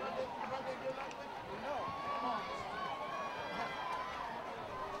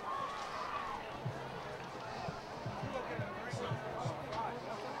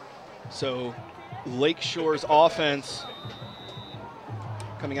 So Lakeshore's offense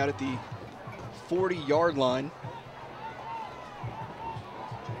coming out at the 40-yard line.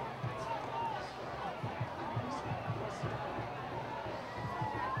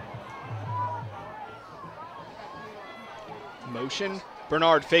 Motion.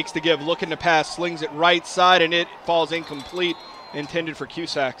 Bernard fakes to give, looking to pass, slings it right side, and it falls incomplete, intended for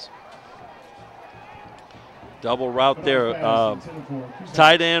Cusacks. Double route there.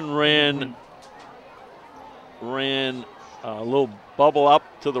 Tight end ran a little bubble up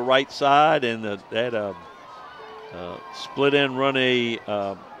to the right side, and they had a split end run a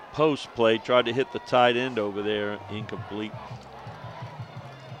post play. Tried to hit the tight end over there, incomplete.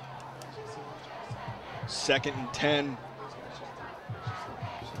 2nd and 10.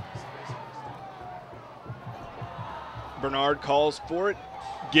 Bernard calls for it,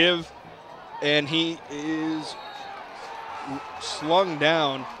 give, and he is slung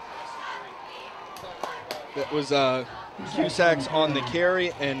down. That was Cusacks on the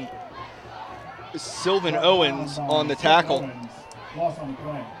carry and Sylvan Owens on the tackle. Lost on the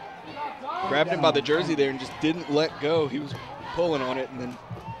play. Grabbed him by the jersey there and just didn't let go. He was pulling on it and then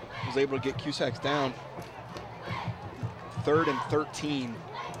was able to get Cusacks down. 3rd and 13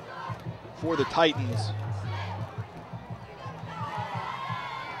 for the Titans.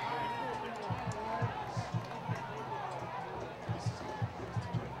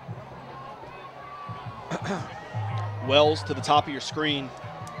 Wells to the top of your screen.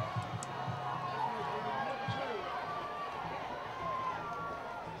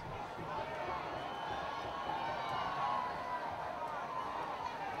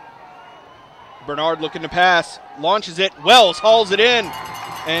 Bernard looking to pass, launches it, Wells hauls it in,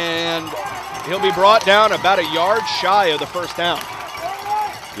 and he'll be brought down about a yard shy of the first down.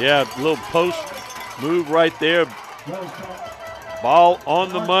 Yeah, a little post move right there. Ball on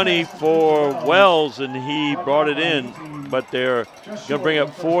the money for Wells, and he brought it in, but they're going to bring up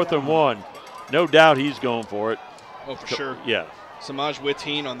 4th and 1. No doubt he's going for it. Oh, for sure. Yeah. Samaj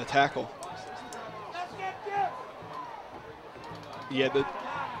Witeen on the tackle. Yeah, the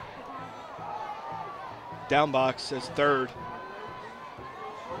down box says 3rd.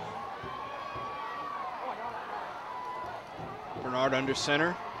 Bernard under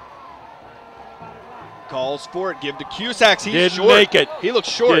center. Calls for it, give to Cusacks. He's Didn't short. make it. He looks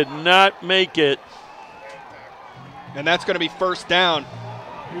short. Did not make it. And that's going to be first down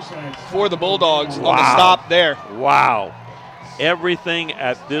for the Bulldogs on the stop there. Wow. Everything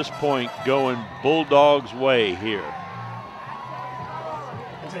at this point going Bulldogs' way here.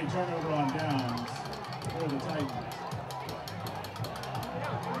 It's a turnover on downs for the Titans.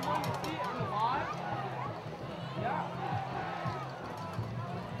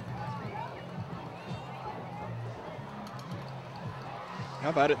 How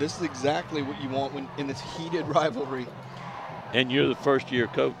about it? This is exactly what you want when in this heated rivalry. And you're the first-year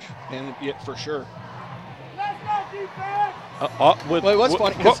coach. And yeah, for sure. What's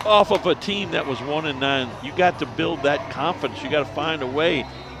funny? Off of a team that was 1-9, you got to build that confidence. You got to find a way.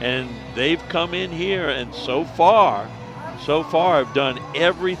 And they've come in here and so far have done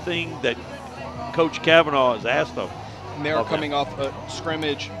everything that Coach Kavanaugh has asked them. And they are coming off a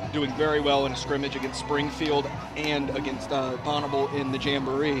scrimmage, doing very well in a scrimmage against Springfield and against Bonneville in the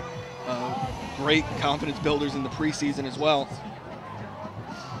Jamboree. Great confidence builders in the preseason as well.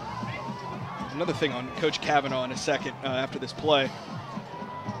 Another thing on Coach Kavanaugh in a second after this play.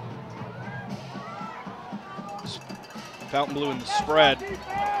 Fontainebleau in the spread.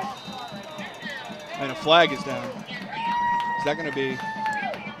 And a flag is down. Is that going to be?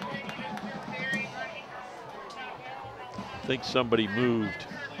 I think somebody moved.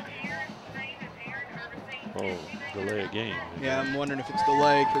 Oh, delay a game. Yeah, I'm wondering if it's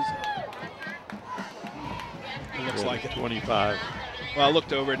delay because it looks like it. 25. Well, I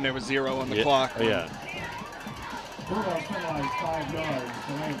looked over it and there was 0 on the clock. Oh, yeah. Bulldogs penalized 5 yards.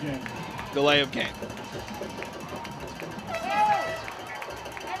 Delay of game. Delay of game.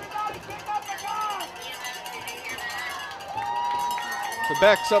 So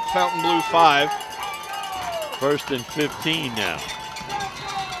backs up Fontainebleau 5. 1st and 15 now.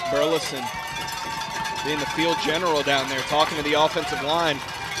 Burleson being the field general down there, talking to the offensive line.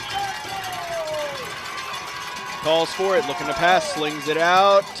 Calls for it, looking to pass, slings it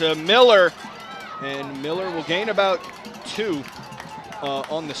out to Miller. And Miller will gain about 2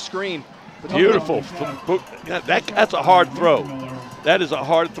 on the screen. Beautiful. That's a hard throw. That is a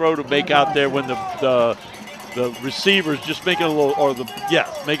hard throw to make out there when the receiver's just making a little,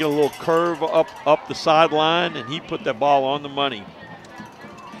 making a little curve up the sideline, and he put that ball on the money.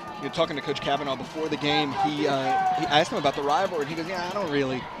 You're talking to Coach Kavanaugh before the game. He asked him about the rivalry, and he goes, "Yeah, I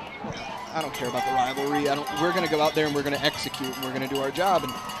don't care about the rivalry. We're going to go out there and we're going to execute and we're going to do our job."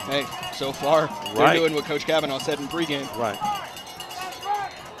 And hey, so far they're doing what Coach Kavanaugh said in pregame. Right.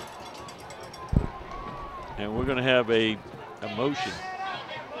 And we're going to have a motion.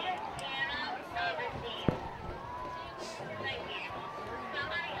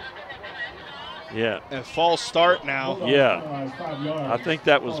 Yeah. A false start now. Yeah. I think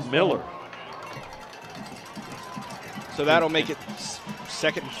that was Miller. So that'll make it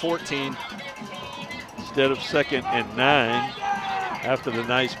 2nd and 14. Instead of 2nd and 9 after the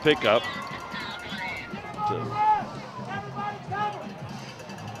nice pickup.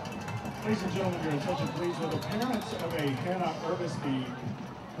 Ladies and gentlemen, your attention please. Will the parents of a Hannah Urbisby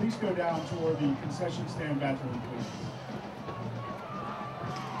please go down toward the concession stand bathroom, please?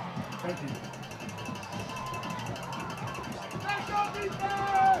 Thank you.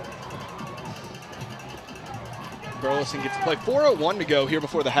 Burleson gets to play. 4:01 to go here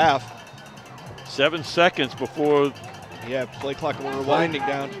before the half. 7 seconds before. Yeah, play clock, we're winding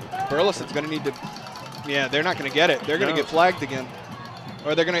down. Burleson's going to need to. Yeah, they're not going to get it. They're going to get flagged again,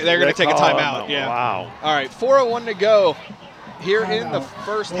 or they're going to take a timeout. Yeah. Wow. All right, 4:01 to go here in the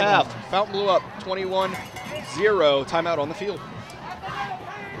first half. Fontainebleau up 21-0. Timeout on the field.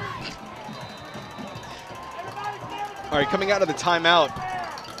 All right, coming out of the timeout,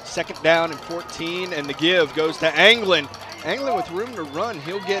 2nd down and 14, and the give goes to Anglin. Anglin with room to run.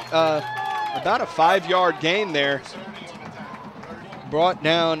 He'll get about a 5-yard gain there. Brought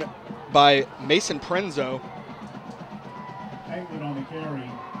down by Mason Prenzo. Anglin on the carry.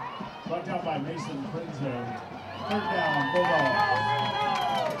 Brought down by Mason Prenzo. 3rd down, Bulldogs.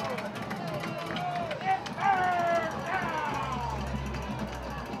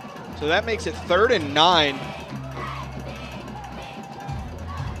 So that makes it 3rd and 9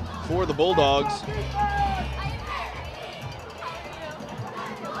 for the Bulldogs.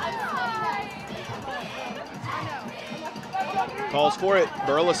 Calls for it.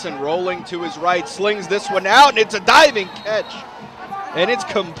 Burleson rolling to his right, slings this one out, and it's a diving catch. And it's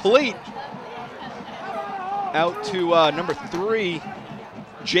complete. Out to number 3,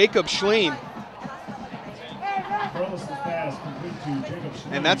 Jacob Schleem.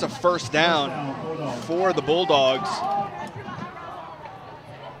 And that's a 1st down for the Bulldogs.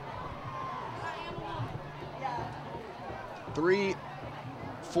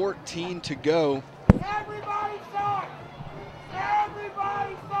 3:14 to go. Everybody stop!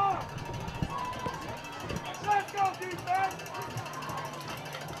 Everybody stop! Let's go, defense!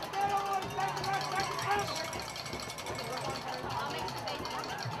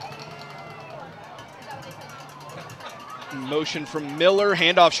 Motion from Miller,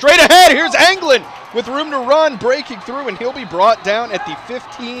 handoff straight ahead. Here's Anglin with room to run, breaking through, and he'll be brought down at the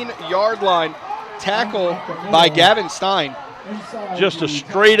 15-yard line. Tackle by Gavin Stein. Just a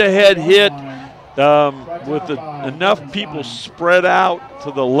straight ahead hit with enough people spread out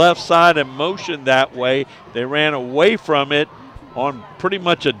to the left side and motion that way. They ran away from it on pretty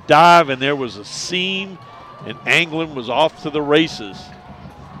much a dive, and there was a seam, and Anglin was off to the races.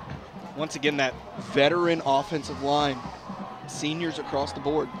 Once again, that veteran offensive line, seniors across the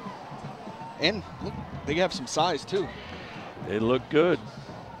board. And look, they have some size too. They look good.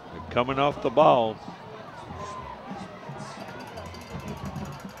 They're coming off the ball.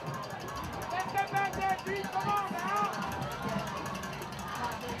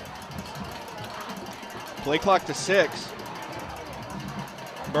 Play clock to 6.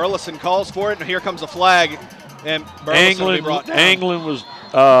 Burleson calls for it, and here comes a flag. And Burleson will be brought down. Anglin was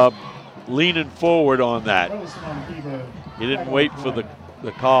leaning forward on that. Burleson on the fever. He didn't wait for the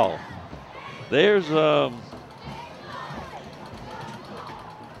call. There's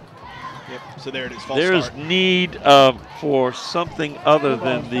Yep, so there it is. False there's start. need for something other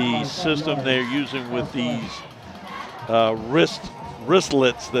than the system they're using with these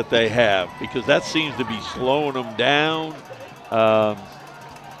wristlets that they have, because that seems to be slowing them down.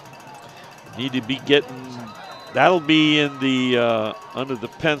 Need to be getting, that'll be in the under the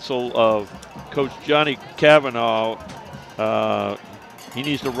pencil of Coach Johnny Cavanaugh. He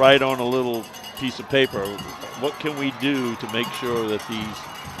needs to write on a little piece of paper, what can we do to make sure that these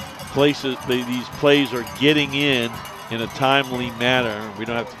plays are getting in a timely manner. We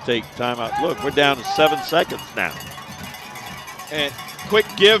don't have to take time out. Look, we're down to 7 seconds now. And quick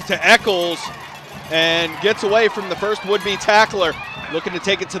give to Eccles, and gets away from the first would-be tackler. Looking to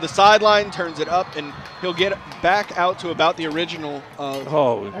take it to the sideline, turns it up, and he'll get back out to about the original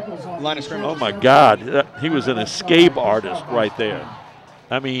line of scrimmage. Oh my God, he was an escape artist right there.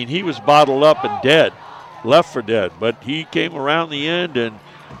 I mean, he was bottled up and dead, left for dead, but he came around the end and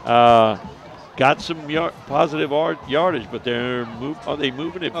got some positive yardage, but are they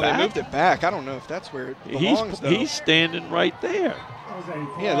moving it back? They moved it back. I don't know if that's where it belongs, though. He's standing right there.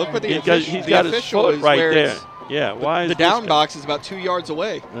 Yeah, look where He's got his foot right there. Yeah, why is the down box is about 2 yards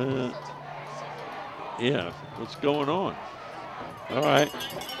away. Yeah, what's going on? All right,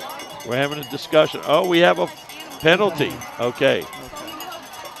 we're having a discussion. Oh, we have a penalty. Okay,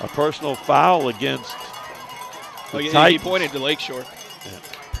 a personal foul against the He Titans. pointed to Lakeshore.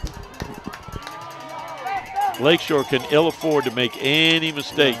 Lakeshore can ill afford to make any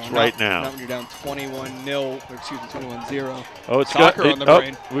mistakes right now. Not when you're down 21-0, or excuse me, 21-0. Oh, it's soccer on the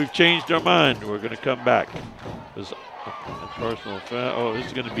brain. We've changed our mind. We're going to come back. This personal foul. Oh, this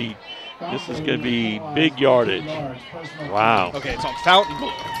is going to be big yardage. Wow. Okay, it's on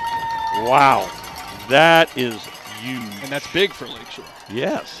Fontainebleau. Wow, that is huge. And that's big for Lakeshore.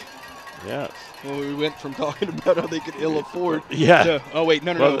 Yes. Yes. Well, we went from talking about how they could ill afford. Yeah. To, oh wait,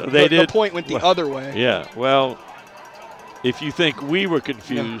 no. The point went the other way. Yeah. Well, if you think we were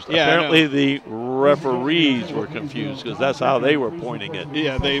confused, Yeah, apparently the referees were confused, because that's how they were pointing it.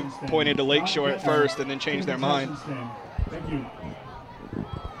 Yeah, they pointed to Lakeshore at first and then changed their mind. Thank you.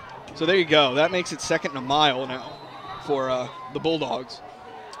 So there you go. That makes it 2nd and a mile now for the Bulldogs.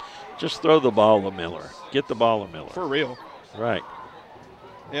 Just throw the ball to Miller. Get the ball to Miller. For real. Right.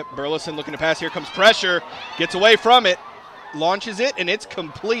 Yep, Burleson looking to pass. Here comes pressure. Gets away from it. Launches it, and it's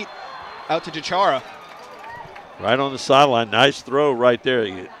complete out to Jachara. Right on the sideline. Nice throw right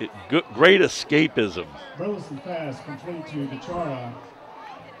there. Great escapism. Burleson pass complete to Gachara.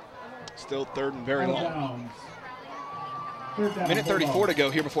 Still 3rd and very long. Third down, Minute 34 to go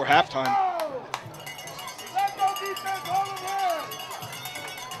here before halftime. Let's go defense, hold it in.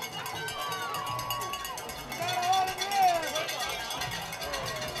 Gotta hold it in.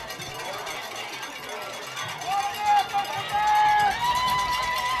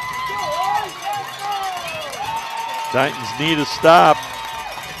 Titans need a stop.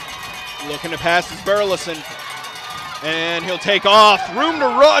 Looking to pass is Burleson. And he'll take off. Room to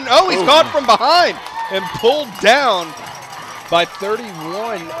run. Oh, he's caught from behind and pulled down by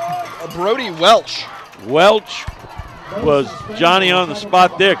 31. Brody Welch. Welch was Johnny on the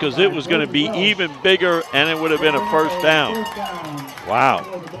spot there, because it was going to be even bigger, and it would have been a first down. Wow.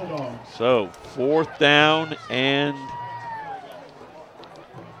 So 4th down, and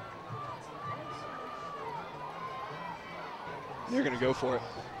they're going to go for it.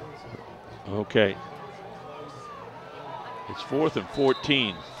 okay. It's 4th and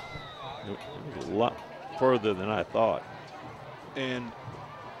 14. It was a lot further than I thought. And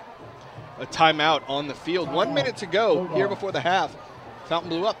a timeout on the field. 1 minute to go here before the half.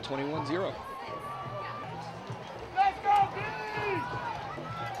 Fontainebleau up 21-0. Let's go,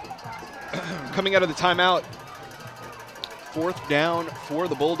 Coming out of the timeout, 4th down for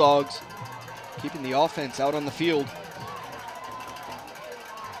the Bulldogs, keeping the offense out on the field.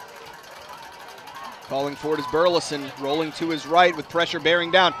 Calling for it is Burleson, rolling to his right with pressure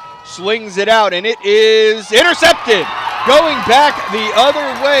bearing down. Slings it out, and it is intercepted. Going back the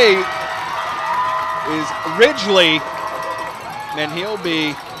other way is Ridgely, and he'll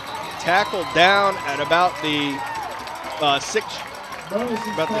be tackled down at about the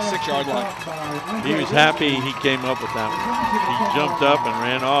 6-yard line. He was happy he came up with that one. He jumped up and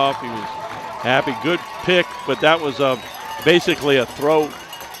ran off. He was happy. Good pick, but that was basically a throw.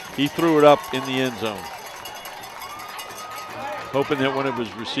 He threw it up in the end zone, hoping that one of his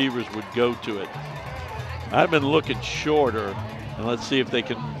receivers would go to it. I've been looking shorter, and let's see if they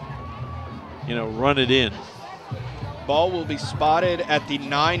can, you know, run it in. Ball will be spotted at the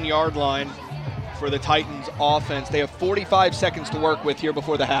 9-yard line for the Titans offense. They have 45 seconds to work with here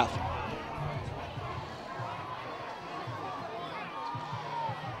before the half.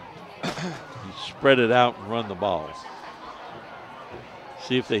 You spread it out and run the ball.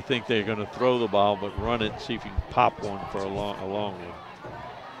 See if they think they're going to throw the ball, but run it and see if you can pop one for a long one.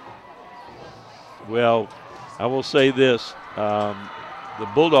 Well, I will say this. The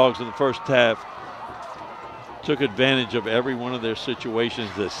Bulldogs in the first half took advantage of every one of their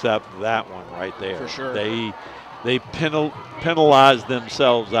situations except that one right there. For sure. They penalized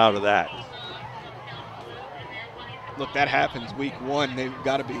themselves out of that. Look, that happens week 1. They've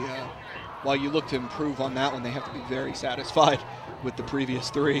got to be, while you look to improve on that one, they have to be very satisfied with the previous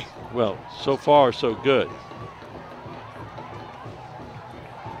 3. Well, so far so good.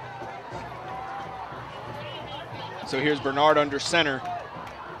 So here's Bernard under center.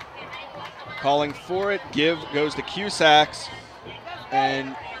 Calling for it. Give goes to Cusacks.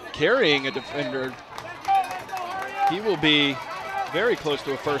 And carrying a defender. He will be very close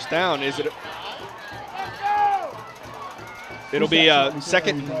to a first down. Is it? It'll be a 2nd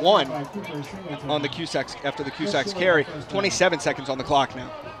and 1 on the Cusacks after the Cusacks carry. 27 seconds on the clock now.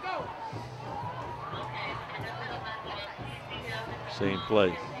 Same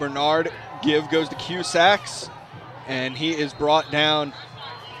play. Bernard, give goes to Cusacks, and he is brought down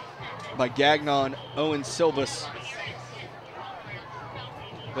by Gagnon Owen Silvas.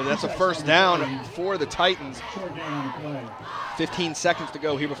 But that's a first down for the Titans. 15 seconds to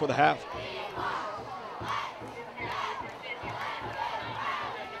go here before the half.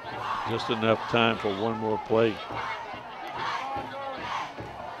 Just enough time for one more play.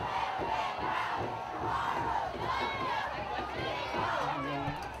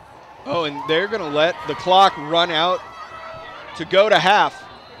 Oh, and they're going to let the clock run out to go to half.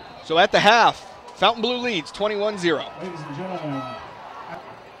 So at the half, Fontainebleau leads 21-0. Ladies and gentlemen,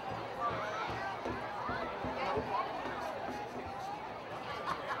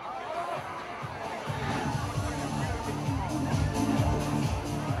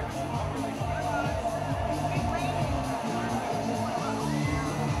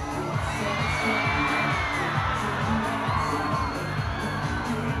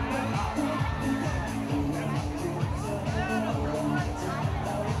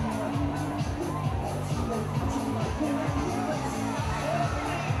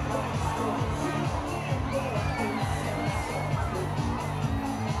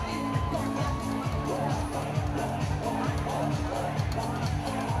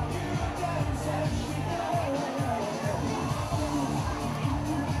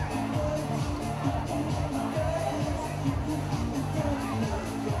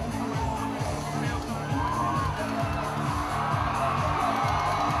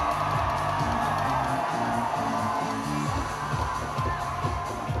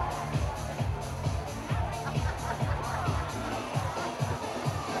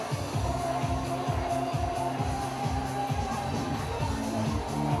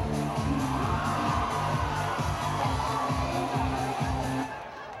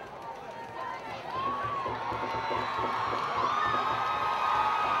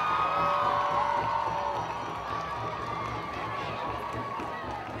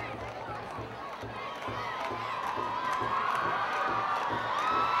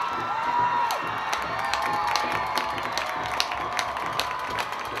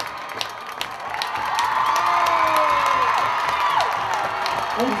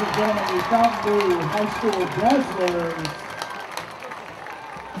 ladies and gentlemen, the Fontainebleau High School Dazzlers.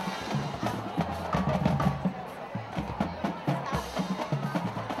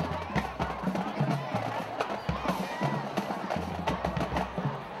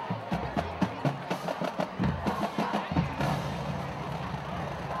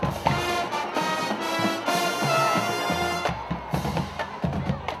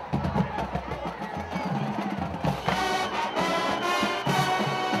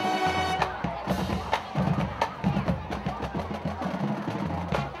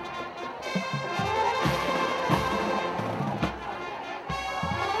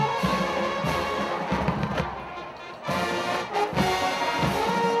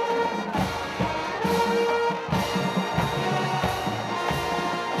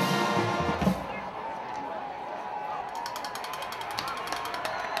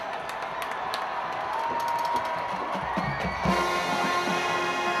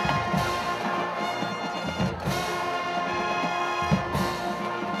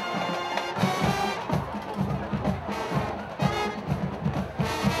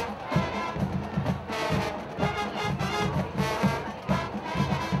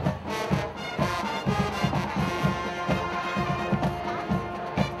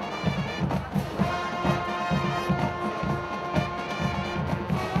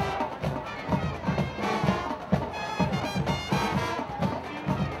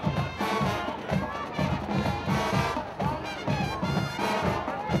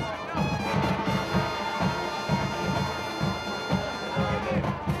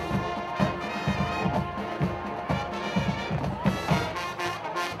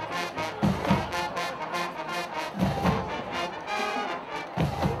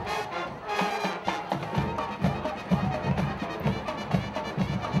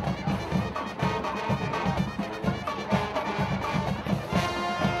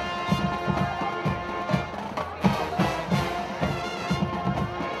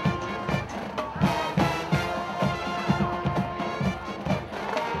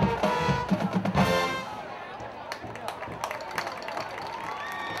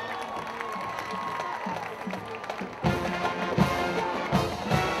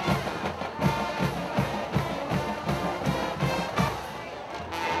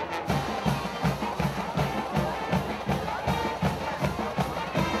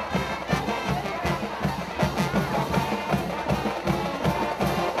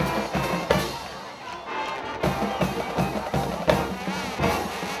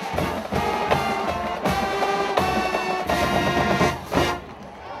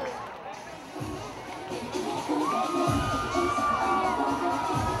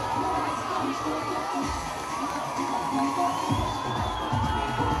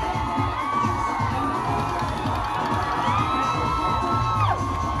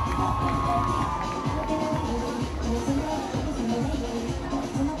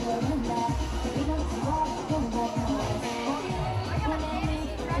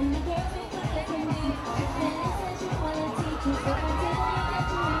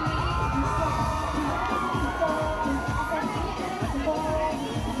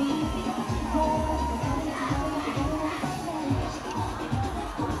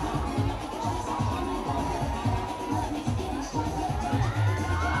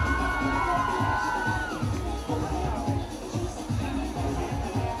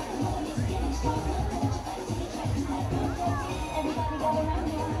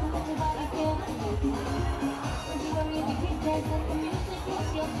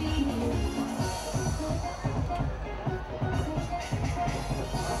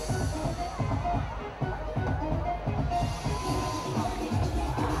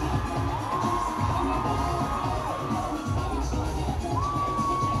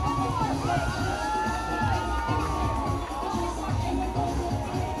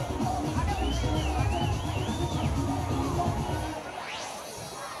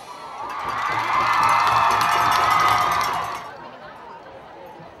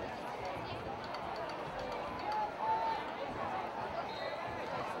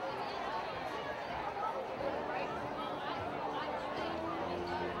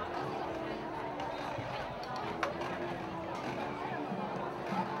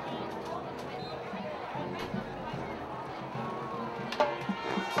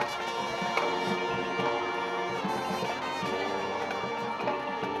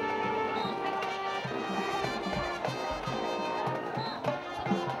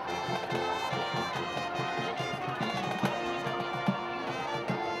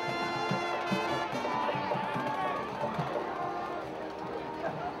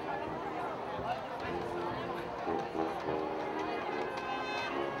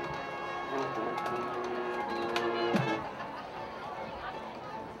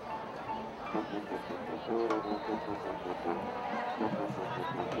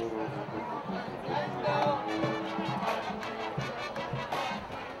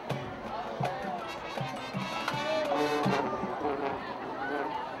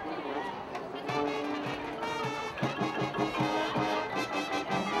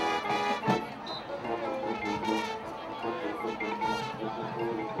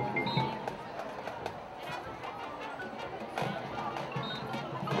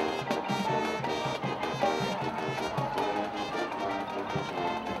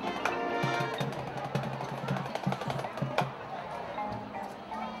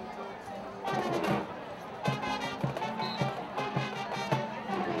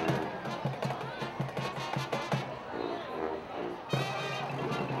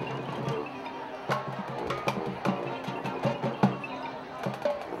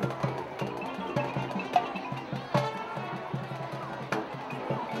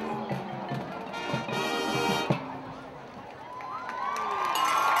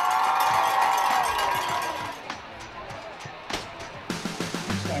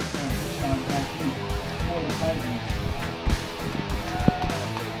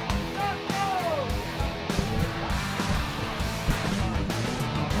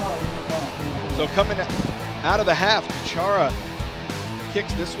 So coming out of the half, Chara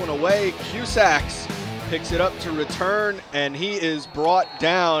kicks this one away. Cusacks picks it up to return, and he is brought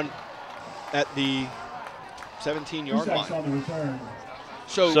down at the 17-yard line. On the return.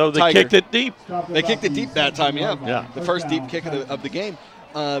 So they Tiger, kicked it deep. They kicked it deep that time, yeah. Yeah. The first deep kick of the game.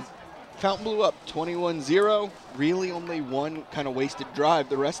 Fontainebleau up 21-0. Really only one kind of wasted drive.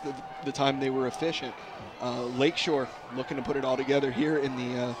 The rest of the time they were efficient. Lakeshore looking to put it all together here in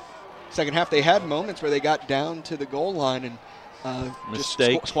the second half. They had moments where they got down to the goal line and just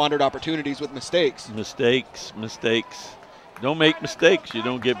squandered opportunities with mistakes. Mistakes. Don't make mistakes, you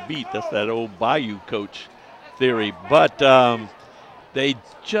don't get beat. That's that old Bayou coach theory. But they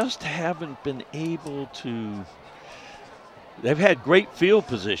just haven't been able to. They've had great field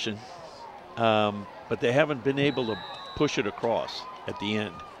position, but they haven't been able to push it across at the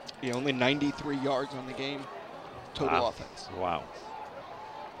end. Yeah, only 93 yards on the game, total offense. Wow.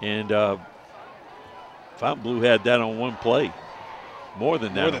 And Fontainebleau had that on one play. More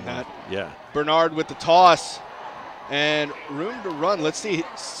than that. Yeah. Bernard with the toss and room to run. Let's see,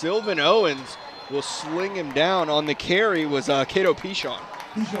 Sylvan Owens will sling him down. On the carry was Cato Pichon.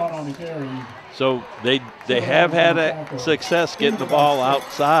 Pichon on the carry. So they have had a success getting the ball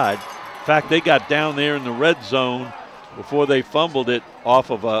outside. In fact, they got down there in the red zone before they fumbled it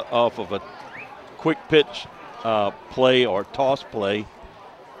off of a quick pitch play or toss play.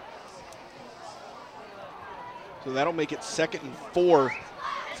 So that'll make it 2nd and 4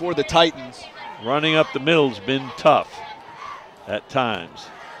 for the Titans. Running up the middle's been tough at times.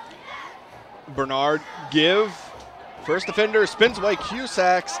 Bernard give. First defender spins away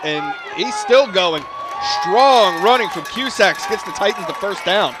Cusacks, and he's still going. Strong running from Cusacks gets the Titans the first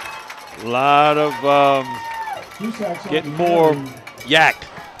down. A lot of getting more yak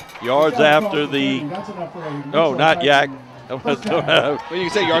yards after the. No, not yak. Well, you can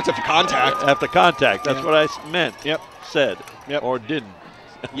say yards after contact. After contact. That's what I meant. Yep. Said. Yep. Or didn't.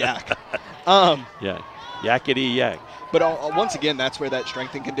 Yak. Yeah. Yakety yak. But once again, that's where that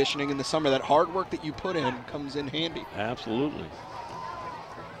strength and conditioning in the summer, that hard work that you put in, comes in handy. Absolutely.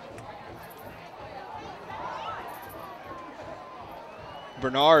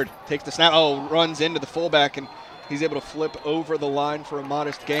 Bernard takes the snap. Runs into the fullback, and he's able to flip over the line for a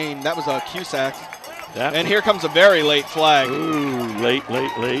modest gain. That was a Cusack. And here comes a very late flag. Ooh, late.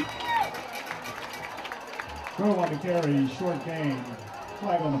 Throw on the carry, short gain.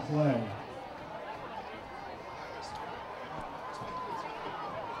 Flag on the play.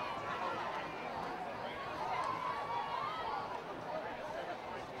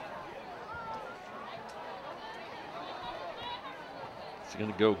 It's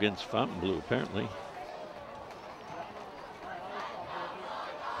going to go against Fontainebleau, apparently.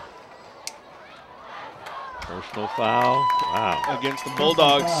 Personal foul. Wow. Against the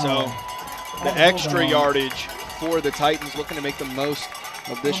Bulldogs, so the extra yardage for the Titans, looking to make the most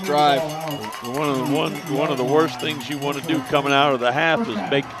of this drive. One of the worst things you want to do coming out of the half is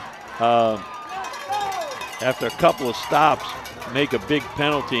make, after a couple of stops, make a big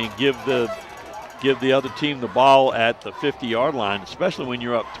penalty and give the other team the ball at the 50-yard line, especially when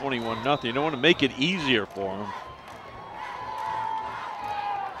you're up 21-0. You don't want to make it easier for them.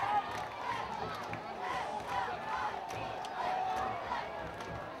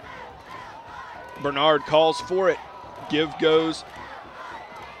 Bernard calls for it. Give goes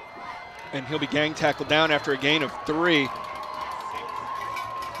And he'll be gang tackled down after a gain of 3.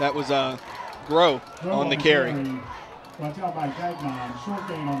 That was Grow on the carry. Watch out by Gagnon. Short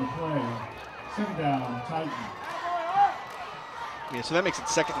gain on the play. 2nd down, Titan. Yeah, so that makes it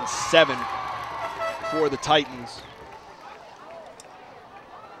 2nd and 7 for the Titans.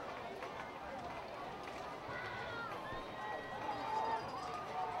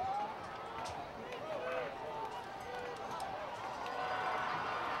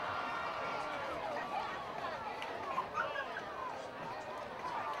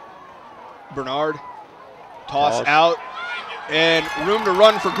 Bernard, toss out, and room to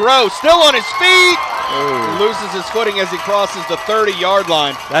run for Grow. Still on his feet. Oh. Loses his footing as he crosses the 30-yard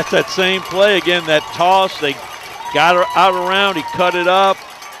line. That's that same play again, that toss. They got her out around, he cut it up,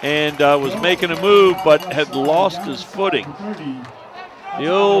 and was making a move, but had lost his footing. The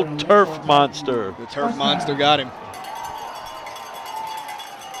old turf monster. The turf monster got him.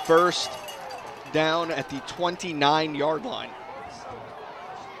 1st down at the 29-yard line.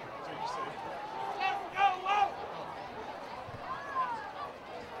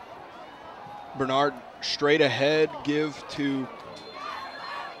 Bernard straight ahead, give to,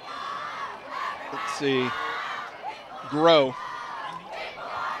 let's see, Grow.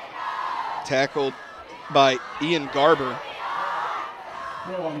 Tackled by Ian Garber.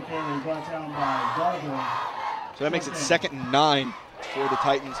 Grow on the carry, brought down by Garber. So that makes it 2nd and 9 for the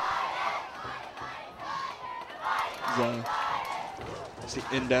Titans. See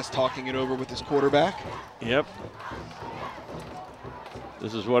Indes talking it over with his quarterback. Yep.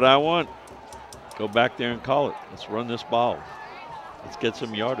 This is what I want. Go back there and call it. Let's run this ball. Let's get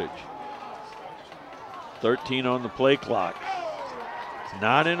some yardage. 13 on the play clock.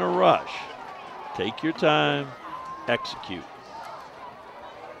 Not in a rush. Take your time. Execute.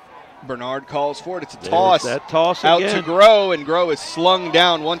 Bernard calls for it. It's a There's toss. that toss out again. to Grow, and Grow is slung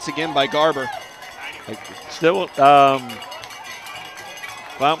down once again by Garber. Still,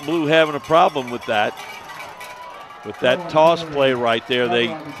 Fontainebleau having a problem with that. With that toss play right there, they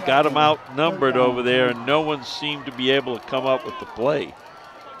got him outnumbered over there, and no one seemed to be able to come up with the play.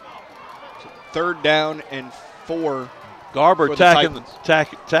 3rd down and 4. Garber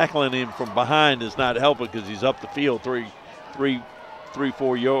tackling him from behind is not helping because he's up the field 3 or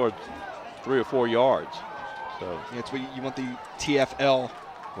 4 yards. So it's what you want, the TFL.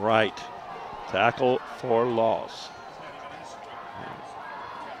 Right. Tackle for loss.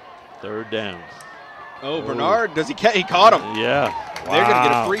 3rd down. Oh, Bernard, does he caught him. Yeah. Wow. They're going to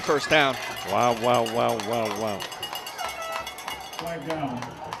get a free 1st down. Wow. Flag down.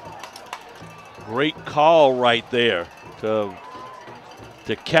 Great call right there to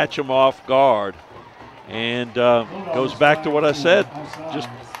catch him off guard. And goes back to what I said just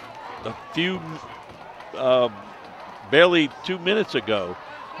a few, barely 2 minutes ago.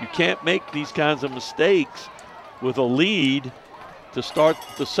 You can't make these kinds of mistakes with a lead to start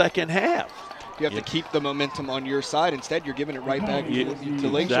the 2nd half. You have to keep the momentum on your side. Instead, you're giving it right back to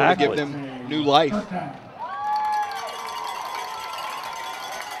Lakeshore Exactly. to give them new life.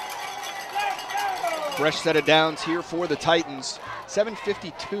 Fresh set of downs here for the Titans.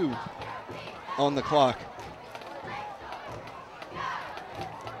 7:52 on the clock.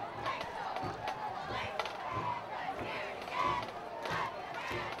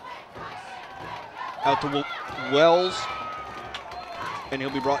 Out to Wells. And he'll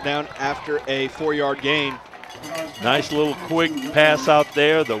be brought down after a 4-yard gain. Nice little quick pass out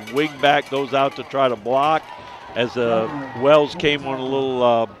there. The wing back goes out to try to block as Wells came on a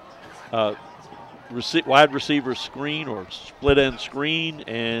little wide receiver screen or split end screen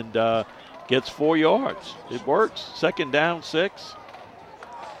and gets 4 yards. It works. 2nd down, 6.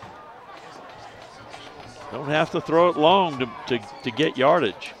 Don't have to throw it long to get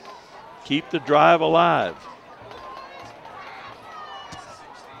yardage. Keep the drive alive.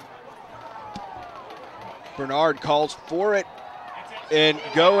 Bernard calls for it and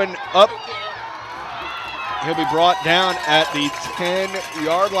going up. He'll be brought down at the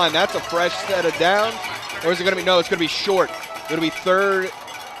 10-yard line. That's a fresh set of downs. Or is it going to be? No, it's going to be short. It'll be third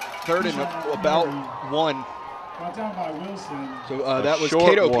and about 1. Brought down by Wilson. So that was short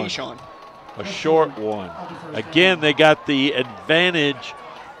Cato one. Pichon. A short one. Again, they got the advantage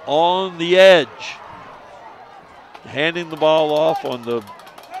on the edge. Handing the ball off on the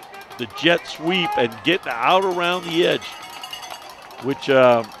jet sweep and getting out around the edge, which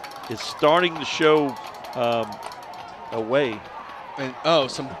is starting to show away. And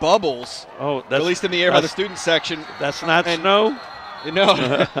some bubbles. Oh, that's released in the air by the student section. That's not snow?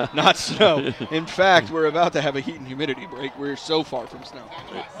 No, not snow. In fact, we're about to have a heat and humidity break. We're so far from snow.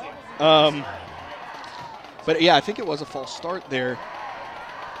 But yeah, I think it was a false start there.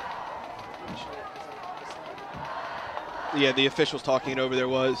 Yeah, the officials talking it over there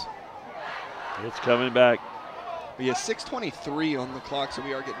was. It's coming back. But yeah, 6:23 on the clock, so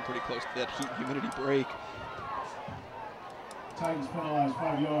we are getting pretty close to that heat humidity break. Titans penalized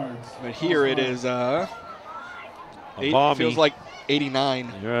 5 yards. But here it is, feels like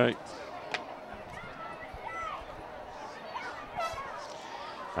 89. You're right.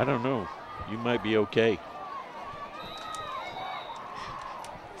 I don't know. You might be okay.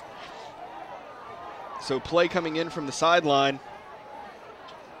 So play coming in from the sideline.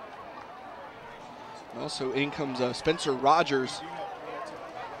 Also in comes Spencer Rogers,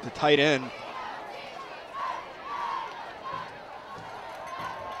 the tight end.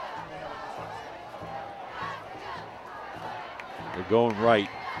 They're going right.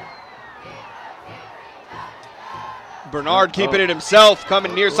 Bernard keeping it himself,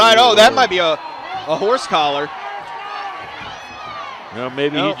 coming near side. Oh, that might be a horse collar. No,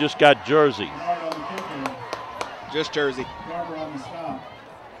 maybe he just got jersey. Just jersey.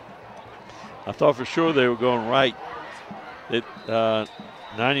 I thought for sure they were going right.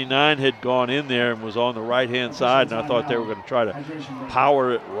 99 had gone in there and was on the right-hand side, and I thought they were going to try to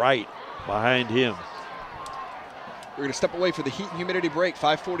power it right behind him. We're going to step away for the heat and humidity break.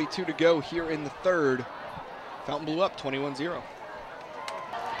 5:42 to go here in the third. Fontainebleau up 21-0.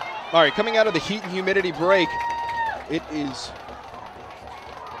 All right, coming out of the heat and humidity break, it is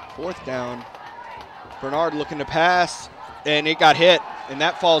 4th down. Bernard looking to pass, and it got hit, and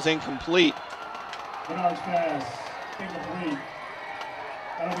that falls incomplete. Bernard's pass, incomplete.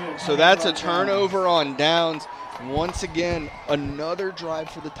 So that's a turnover on downs. Once again, another drive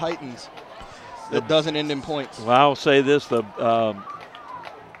for the Titans that doesn't end in points. Well, I'll say this,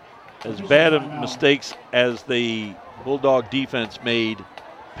 as bad of mistakes as the Bulldog defense made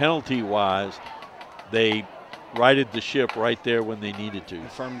penalty-wise, they righted the ship right there when they needed to.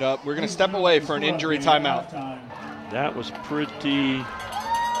 Firmed up. We're going to step away for an injury timeout. That was pretty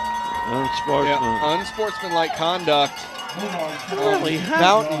unsportsmanlike. Yeah, unsportsmanlike conduct. Really?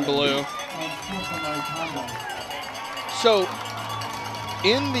 Fontainebleau. So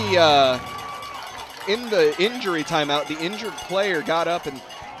in the injury timeout, the injured player got up and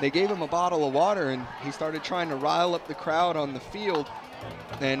they gave him a bottle of water, and he started trying to rile up the crowd on the field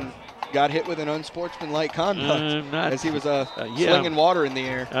and got hit with an unsportsmanlike conduct as he was slinging water in the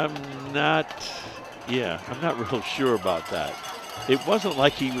air. I'm not real sure about that. It wasn't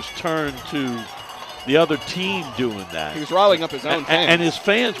like he was turned to the other team doing that. He was riling up his own fans. And his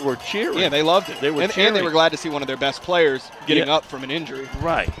fans were cheering. Yeah, they loved it. They were cheering. And they were glad to see one of their best players getting up from an injury.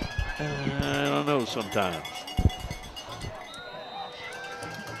 Right. I don't know sometimes.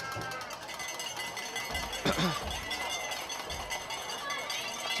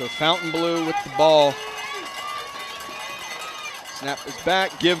 So Fontainebleau with the ball. Snap is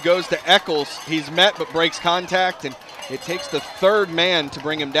back. Give goes to Eccles. He's met but breaks contact, and it takes the third man to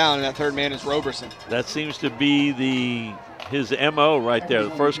bring him down, and that third man is Roberson. That seems to be his MO right there.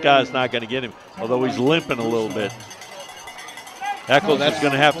 The first guy's not going to get him, although he's limping a little bit. Eccles is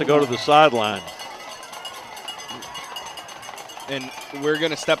going to have to go to the sideline. And we're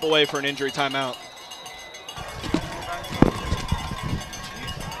going to step away for an injury timeout.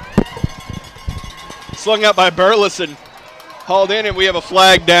 Slung out by Burleson. Hauled in, and we have a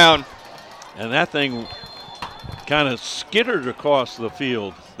flag down. And that thing kind of skittered across the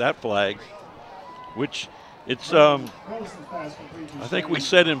field, that flag, which it's, I think we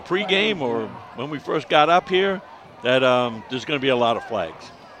said in pregame or when we first got up here that there's going to be a lot of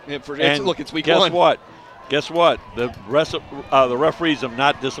flags. Look, it's week one. Guess what? The referees have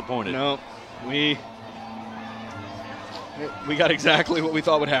not disappointed. No, we got exactly what we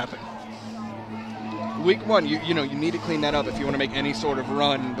thought would happen. Week one, you need to clean that up if you want to make any sort of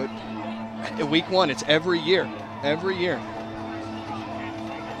run. But week one, it's every year. Every year.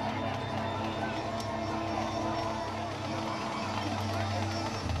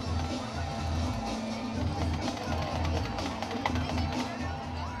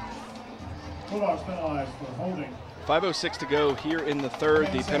 Bulldogs penalized for holding. 5:06 to go here in the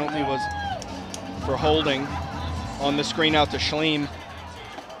third. The penalty was for holding on the screen out to Schleem.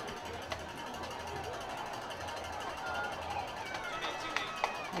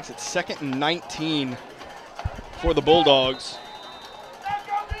 Makes it 2nd and 19 for the Bulldogs.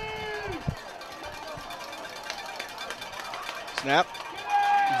 Snap.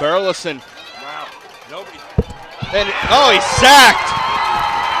 Burleson. Wow. Nobody. And he's sacked.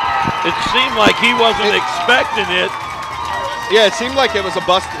 It seemed like he wasn't expecting it. Yeah, it seemed like it was a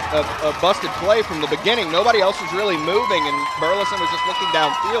busted play from the beginning. Nobody else was really moving, and Burleson was just looking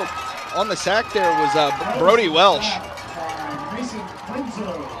downfield. On the sack there was Brody Welsh.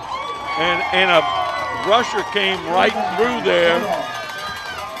 And a rusher came right through there.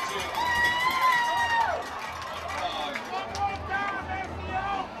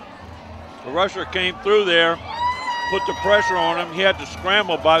 The rusher came through there, put the pressure on him. He had to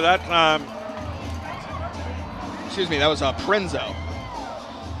scramble by that time. Excuse me, that was Prenzo.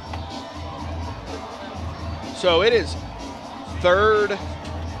 So it is 3rd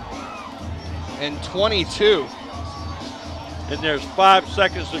and 22. And there's 5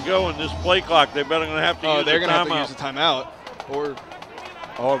 seconds to go in this play clock. They're going to have to use a timeout. They're going to have to use a timeout. Or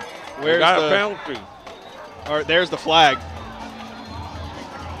where's got a penalty. Or there's the flag.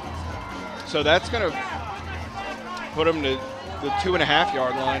 So that's going to put them to the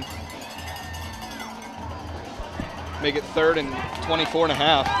 2.5-yard line. Make it 3rd and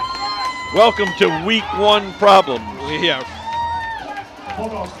 24.5. Welcome to week 1 problems. Yeah.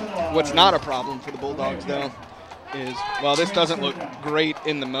 What's not a problem for the Bulldogs, though, is, well, this doesn't look great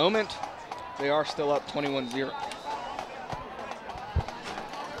in the moment. They are still up 21-0.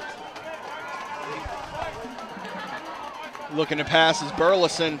 Looking to pass is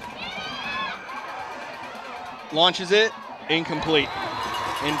Burleson. Launches it, incomplete.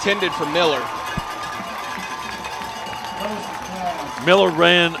 Intended for Miller. Miller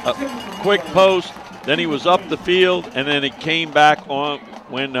ran a quick post, then he was up the field, and then it came back on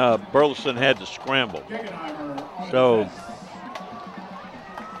when Burleson had to scramble. So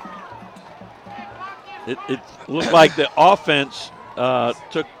it looked like the offense the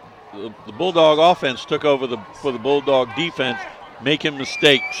Bulldog offense took over for the Bulldog defense, making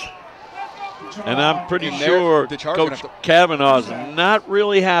mistakes. And I'm pretty sure Coach Kavanaugh's not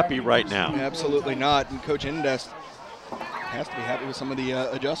really happy right now. Absolutely not. And Coach Indest has to be happy with some of the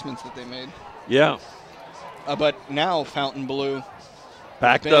adjustments that they made. Yeah. But now Fontainebleau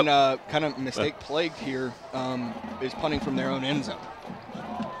Packed been up. Kind of mistake plagued here, is punting from their own end zone.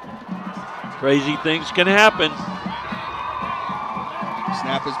 Crazy things can happen.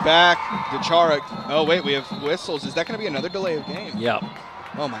 Snap is back. DeChara. Oh, wait, we have whistles. Is that going to be another delay of game? Yeah.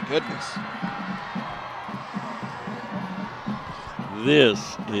 Oh, my goodness.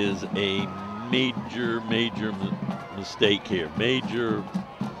 This is a major mistake here. Major.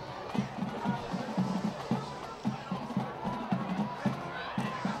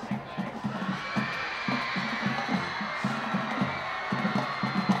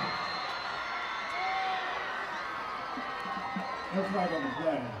 No flag on the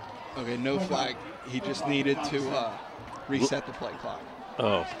play. Okay, no flag. He just needed to reset the play clock.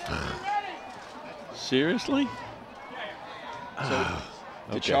 Oh. Seriously? So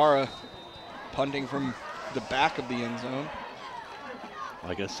DeChara punting from the back of the end zone.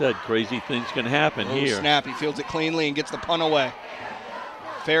 Like I said, crazy things can happen here. Snap, he fields it cleanly and gets the punt away.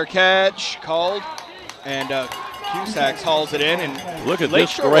 Fair catch called, and Cusacks hauls it in. And look at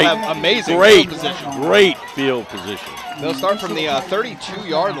Lakeshore this great, will have amazing great, field position. Great field position. They'll start from the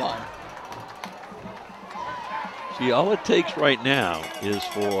 32-yard line. See, all it takes right now is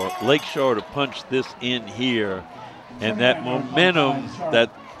for Lakeshore to punch this in here, and that momentum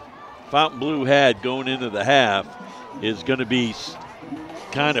that Fontainebleau had going into the half is going to be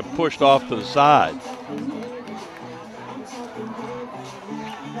kind of pushed off to the side.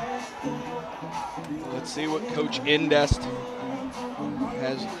 Let's see what Coach Indest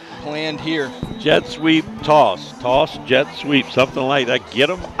has planned here. Jet sweep, toss, jet sweep, something like that. Get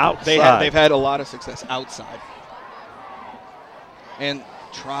them outside. They've had a lot of success outside. And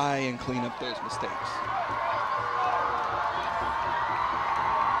try and clean up those mistakes.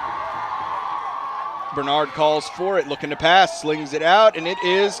 Bernard calls for it, looking to pass, slings it out, and it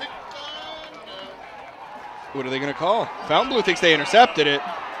is, what are they going to call? Fontainebleau thinks they intercepted it.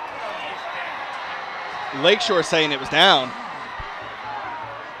 Lakeshore saying it was down.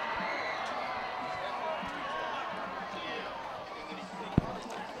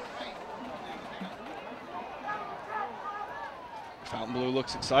 Fontainebleau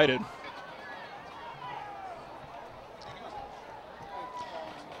looks excited.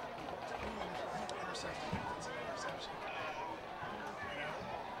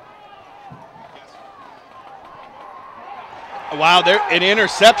 Wow, there an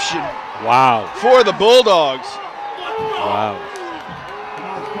interception. Wow. For the Bulldogs. Wow.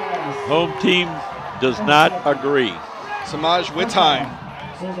 Home team does not agree. Samaj Witheim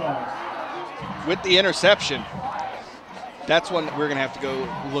with the interception. That's one that we're going to have to go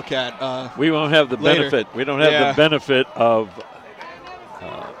look at. We won't have the later. benefit. We don't have the benefit of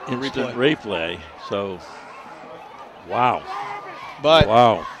instant replay. So, wow. But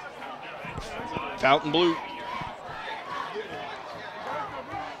wow. Fontainebleau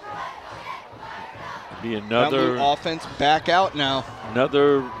Be another offense back out now.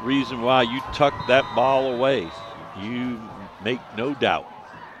 Another reason why you tuck that ball away. You make no doubt.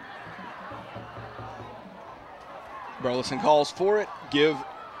 Burleson calls for it. Give,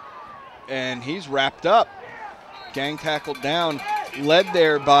 and he's wrapped up. Gang tackled down, led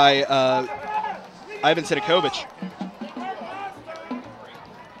there by Ivan Sidikovic.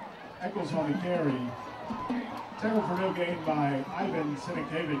 Eccles on the carry. Tackle for no gain by Ivan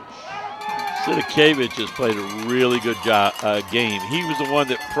Sidikovic. Sidikovic has played a really good game. He was the one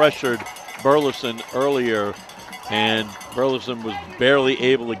that pressured Burleson earlier, and Burleson was barely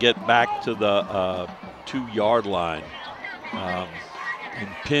able to get back to the 2-yard line and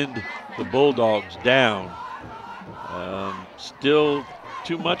pinned the Bulldogs down. Still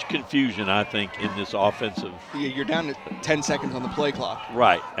too much confusion, I think, in this offensive. Yeah, you're down to 10 seconds on the play clock.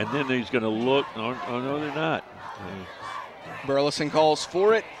 Right, and then he's going to look. Oh, no, they're not. Burleson calls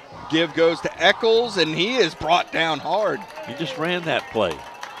for it. Give goes to Eccles, and he is brought down hard. You just ran that play,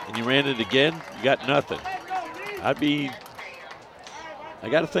 and you ran it again. You got nothing. I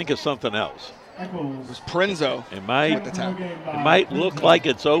got to think of something else. It was Prinzo. It might look like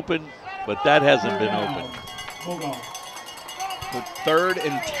it's open, but that hasn't been open. With 3rd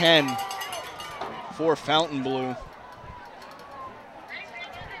and 10 for Fontainebleau.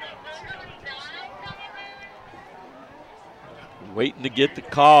 Waiting to get the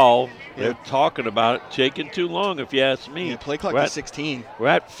call. They're talking about it, taking too long, if you ask me. Yeah, play clock is 16. We're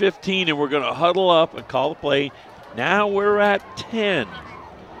at 15, and we're going to huddle up and call the play. Now we're at 10.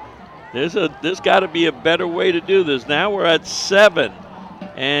 There's got to be a better way to do this. Now we're at 7,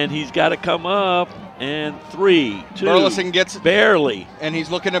 and he's got to come up, and 3, 2. Burleson gets barely. And he's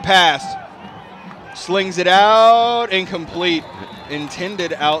looking to pass. Slings it out, incomplete.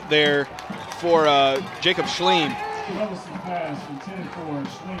 Intended out there for Jacob Schleem.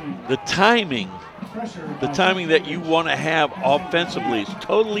 The timing that you want to have offensively is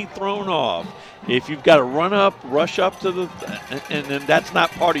totally thrown off. If you've got to run up, rush up to the, and then that's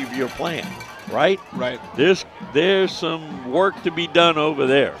not part of your plan, right? Right. There's some work to be done over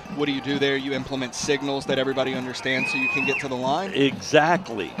there. What do you do there? You implement signals that everybody understands so you can get to the line?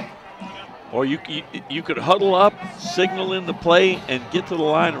 Exactly. Or you could huddle up, signal in the play, and get to the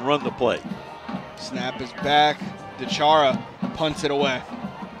line and run the play. Snap is back. DeChara punts it away.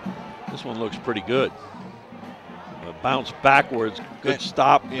 This one looks pretty good. Bounce backwards. Good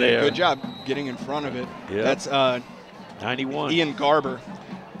stop there. Good job getting in front of it. Yep. That's 91. Ian Garber.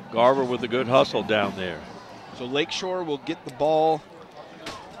 Garber with a good hustle down there. So Lakeshore will get the ball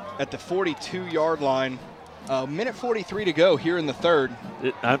at the 42-yard line. Minute 43 to go here in the 3rd.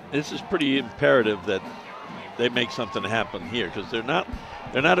 This is pretty imperative that they make something happen here because they're not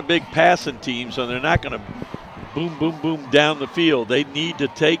a big passing team, so they're not going to boom, boom, boom down the field. They need to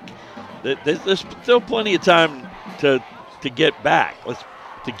take. There's still plenty of time to get back.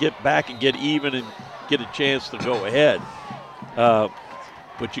 To get back and get even and get a chance to go ahead.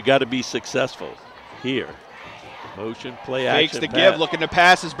 But you got to be successful here. Motion, play, Fakes action, the give, looking to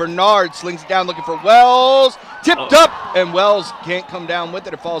pass as Bernard slings it down, looking for Wells. Tipped up, and Wells can't come down with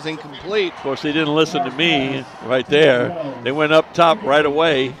it. It falls incomplete. Of course, they didn't listen to me right there. They went up top right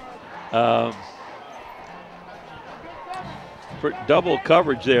away. Double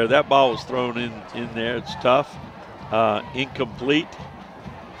coverage there. That ball was thrown in there. It's tough. Incomplete.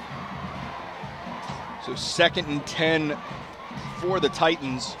 So 2nd and 10 for the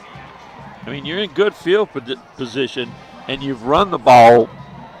Titans. I mean, you're in good field position, and you've run the ball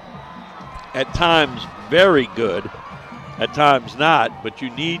at times very good, at times not, but you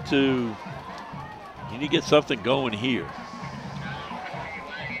need to get something going here.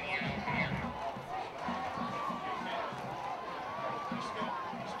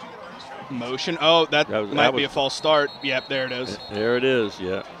 Motion. Oh, that might be a false start. Yep, there it is. There it is,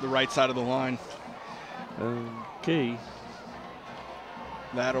 yeah. The right side of the line. Okay.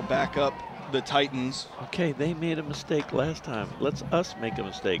 That'll back up the Titans. Okay, they made a mistake last time. Let's us make a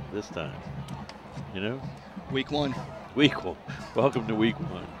mistake this time. You know? Week 1. Week 1. Welcome to week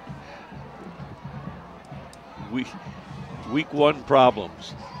 1. Week 1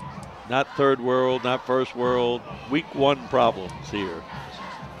 problems. Not third world, not first world. Week 1 problems here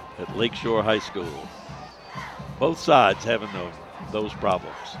at Lakeshore High School. Both sides having those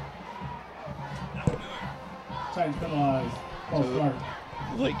problems. Titans penalized. False start.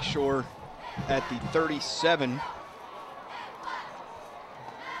 Lakeshore at the 37.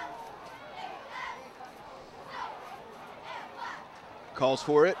 Calls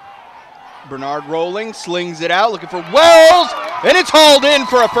for it. Bernard rolling, slings it out, looking for Wells, and it's hauled in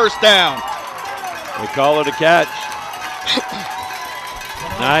for a first down. They call it a catch.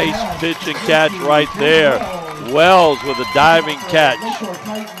 Nice pitch and catch right there. Wells with a diving catch.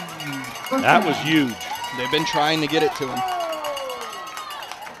 That was huge. They've been trying to get it to him.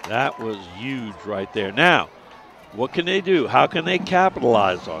 That was huge right there. Now, what can they do? How can they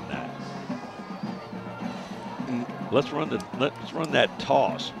capitalize on that? Let's run that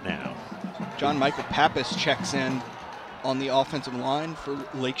toss now. John Michael Pappas checks in on the offensive line for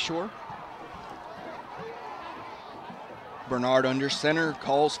Lakeshore. Bernard under center,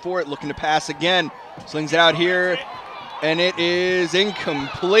 calls for it, looking to pass again. Slings it out here, and it is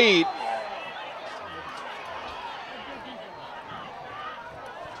incomplete.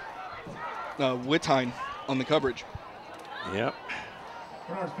 Wittine on the coverage. Yep.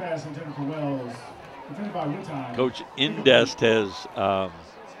 Bernard's pass intended for Wells. Intended by Wittine. Coach Indest has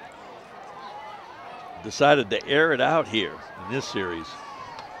decided to air it out here in this series.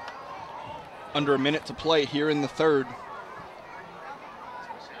 Under a minute to play here in the third.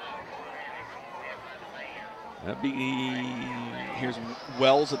 That'd be... Here's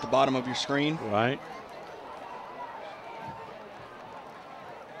Wells at the bottom of your screen. Right.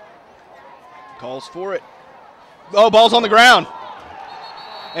 Calls for it. Oh, ball's on the ground.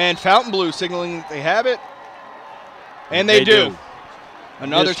 And Fontainebleau signaling they have it. And they do.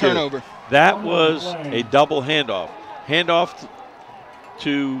 Another turnover. That was a double handoff. Handoff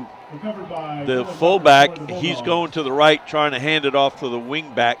to the fullback. He's going to the right, trying to hand it off to the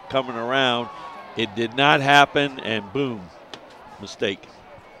wingback coming around. It did not happen, and boom, mistake.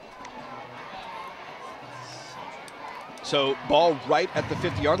 So ball right at the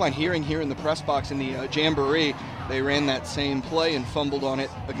 50-yard line. Here in the press box in the Jamboree, they ran that same play and fumbled on it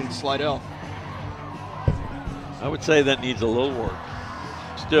against Slidell. I would say that needs a little work.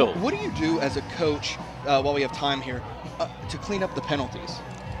 Still. What do you do as a coach, while we have time here, to clean up the penalties?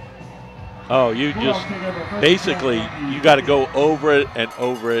 Oh, you just basically you got to go over it and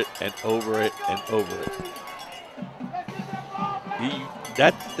over it and over it and over it.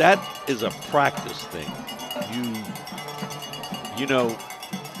 That is a practice thing. You know,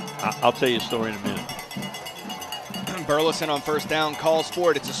 I'll tell you a story in a minute. Burleson on first down calls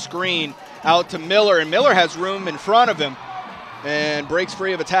for it. It's a screen out to Miller, and Miller has room in front of him and breaks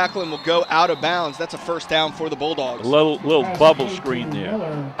free of a tackle and will go out of bounds. That's a first down for the Bulldogs. A little bubble screen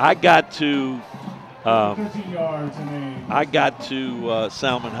there. I got to Salmon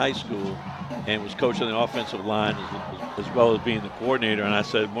High School and was coaching the offensive line as well as being the coordinator. And I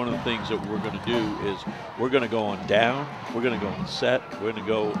said, one of the things that we're going to do is we're going to go on down, we're going to go on set, we're going to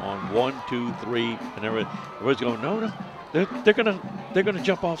go on 1, 2, 3, and everybody's going, no, they're going to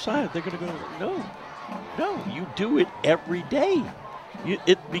jump offside. They're going to go, no, you do it every day.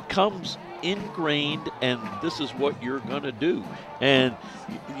 It becomes ingrained, and this is what you're going to do. And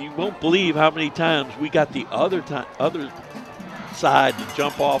you won't believe how many times we got the other side to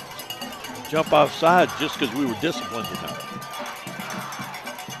jump offside just because we were disciplined enough.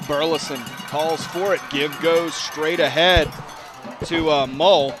 Burleson calls for it. Give goes straight ahead to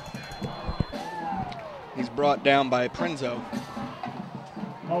Mull. He's brought down by Prinzo.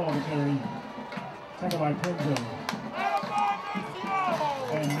 Mull on the carry. Taken by Prinzo.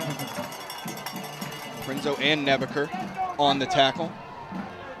 And Nebeker. Prinzo and Nebeker on the tackle.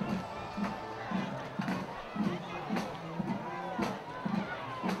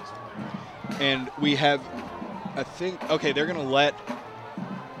 And we have, I think, okay, they're going to let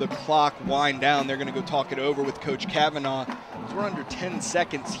the clock wind down. They're going to go talk it over with Coach Kavanaugh. We're under 10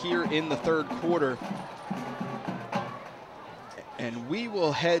 seconds here in the third quarter. And we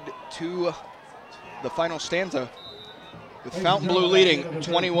will head to the final stanza with Fontainebleau leading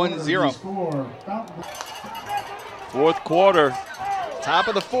 21-0. Fourth quarter. Top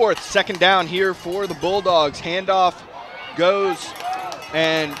of the fourth, second down here for the Bulldogs. Handoff goes,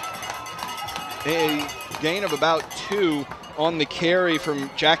 and a gain of about 2 on the carry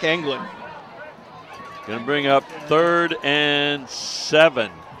from Jack Anglin. Going to bring up 3rd and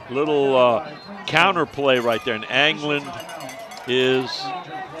 7. Little counter play right there, and Anglin is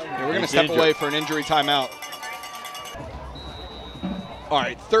we're going to step away for an injury timeout. All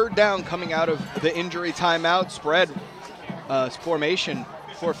right, third down coming out of the injury timeout. Spread formation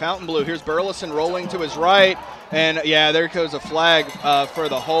for Fontainebleau. Here's Burleson rolling to his right. And, yeah, there goes a flag for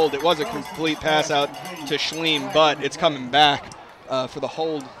the hold. It was a complete pass out to Schleem, but it's coming back for the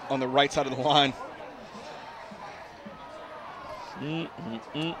hold on the right side of the line.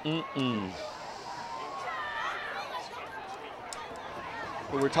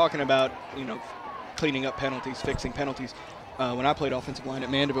 We're talking about, cleaning up penalties, fixing penalties. When I played offensive line at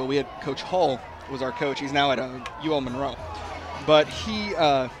Mandeville, we had Coach Hall was our coach. He's now at UL Monroe. But he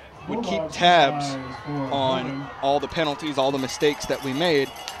would keep tabs on all the penalties, all the mistakes that we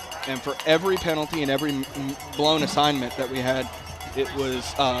made. And for every penalty and every blown assignment that we had, it was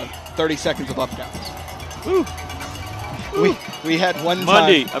 30 seconds of up downs. Woo. We had one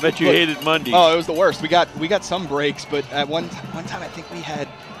Monday. time. I bet you hated Monday. Oh, it was the worst. We got some breaks, but at one time I think we had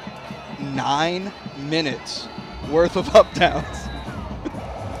 9 minutes worth of up downs.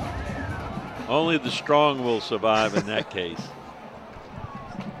 Only the strong will survive in that case.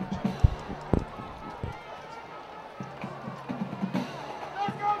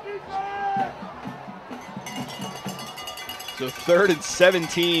 So 3rd and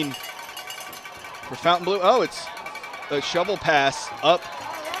 17 for Fontainebleau. Oh, it's a shovel pass up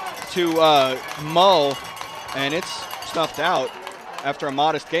to Mull, and it's snuffed out after a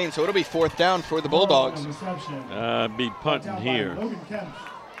modest gain. So it'll be 4th down for the Bulldogs. Be punting here.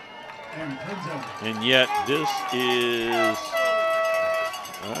 And yet this is,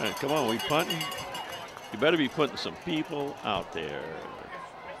 all right, come on, we punting. You better be putting some people out there.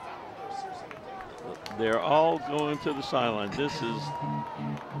 They're all going to the sideline. This is,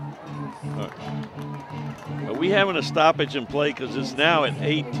 are we having a stoppage in play because it's now at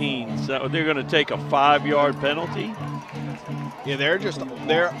 18, so they're going to take a 5-yard penalty? Yeah, they're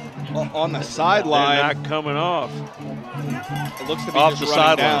on the sideline. They're not coming off. It looks to be off just the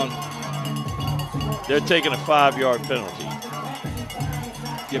running sideline. down. They're taking a 5-yard penalty.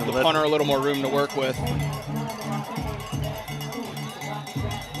 Give the punter a little more room to work with. I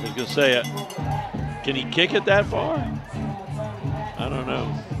was going to say, can he kick it that far? I don't know.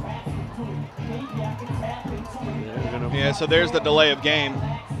 Yeah, so there's the delay of game.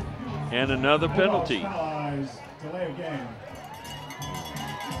 And another penalty. Delay of game.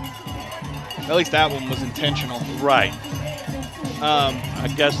 At least that one was intentional. Right.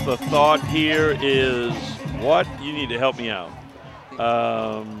 I guess the thought here is, what? You need to help me out.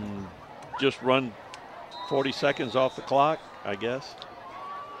 Just run 40 seconds off the clock, I guess.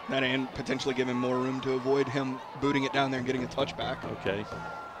 That and potentially give him more room to avoid him booting it down there and getting a touchback. Okay.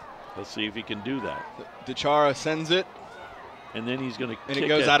 Let's see if he can do that. DeChara sends it. And then he's going to kick it. And it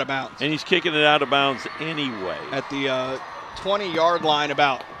goes out of bounds. And he's kicking it out of bounds anyway. At the 20-yard line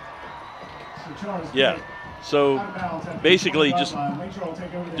about. Yeah. So basically just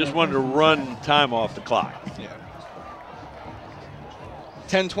wanted to run time off the clock. Yeah.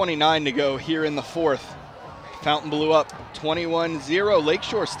 10:29 to go here in the 4th. Fontainebleau up 21-0.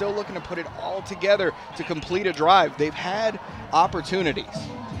 Lakeshore still looking to put it all together to complete a drive. They've had opportunities.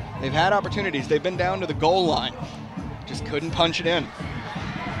 They've been down to the goal line. Just couldn't punch it in.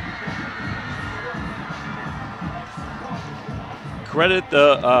 Credit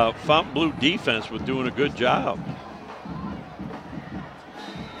the Fontainebleau defense with doing a good job.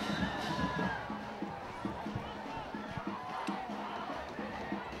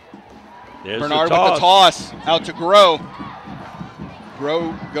 There's Bernard with the toss out to Grow.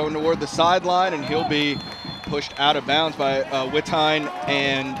 Grow going toward the sideline, and he'll be pushed out of bounds by Wittine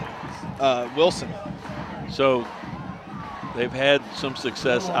and Wilson. So they've had some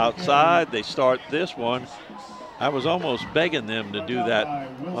success outside. They start this one. I was almost begging them to do that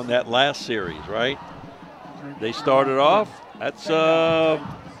on that last series, right? They started off. That's 3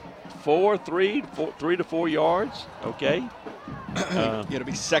 to 4 yards. Okay. It'll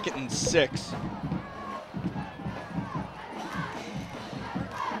be 2nd and 6.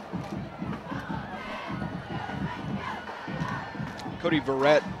 Cody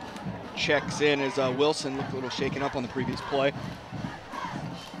Verrett checks in as Wilson looked a little shaken up on the previous play.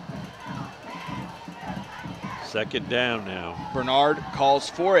 2nd down now. Bernard calls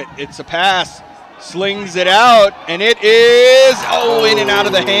for it. It's a pass. Slings it out, and it is, in and out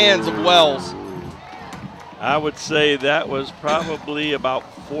of the hands of Wells. I would say that was probably about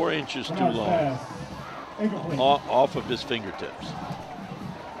 4 inches too long off of his fingertips.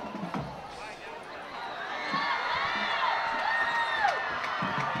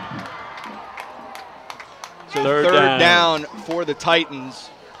 So third down for the Titans.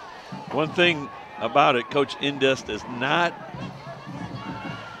 One thing about it, Coach Indest is not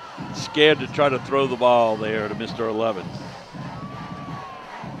scared to try to throw the ball there to Mr. 11.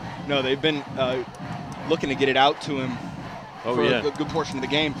 No, they've been looking to get it out to him for a good portion of the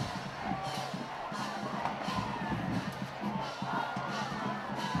game.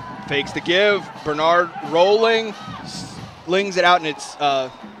 Fakes the give. Bernard rolling, slings it out, and it's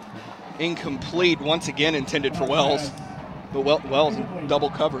incomplete. Once again, intended for Wells. But Wells in double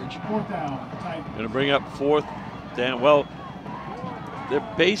coverage. Going to bring up 4th down. Well,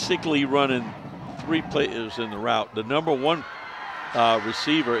 they're basically running 3 players in the route. The number 1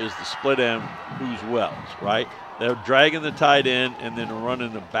 receiver is the split end, who's Wells, right? They're dragging the tight end and then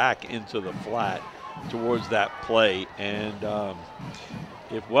running them back into the flat towards that play. And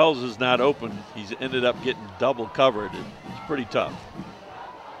if Wells is not open, he's ended up getting double covered. It's pretty tough.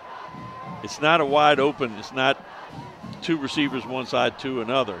 It's not a wide open. It's not two receivers one side to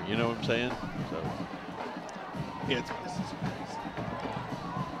another. You know what I'm saying? So. Yeah,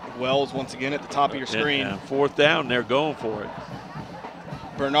 Wells once again at the top of your screen. And fourth down, they're going for it.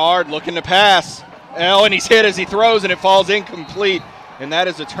 Bernard looking to pass. Oh, and he's hit as he throws, and it falls incomplete. And that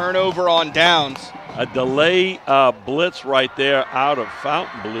is a turnover on downs. A delay blitz right there out of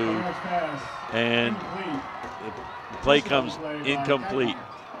Fontainebleau, and the play comes incomplete.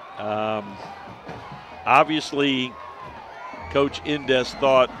 Obviously, Coach Indes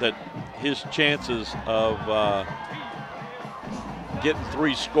thought that his chances of getting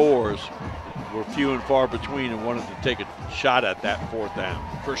 3 scores were few and far between, and wanted to take a shot at that fourth down.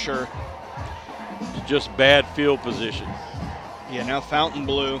 For sure. It's just bad field position. Yeah, now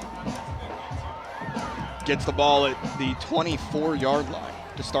Fontainebleau gets the ball at the 24-yard line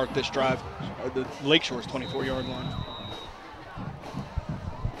to start this drive. The Lakeshore's 24-yard line.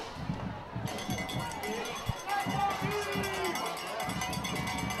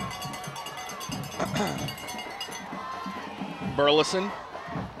 Burleson.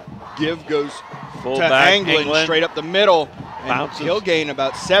 Give goes Full to back, Anglin straight up the middle. And Bounces. he'll gain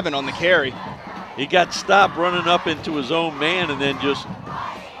about 7 on the carry. He got stopped running up into his own man and then just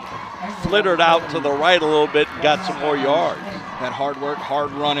flittered out to the right a little bit and got some more yards. That hard work,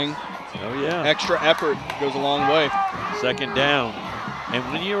 hard running. Oh, yeah. Extra effort goes a long way. Second down. And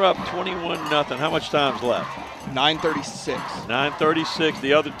when you're up 21-0, how much time's left? 9:36. 9:36.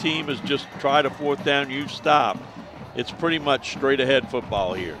 The other team has just tried a fourth down. You stop. It's pretty much straight ahead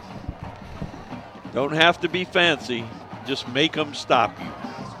football here. Don't have to be fancy. Just make them stop you.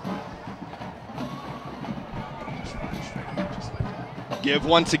 Give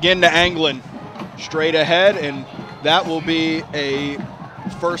once again to Anglin. Straight ahead, and that will be a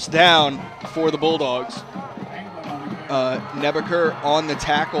first down for the Bulldogs. Nebeker on the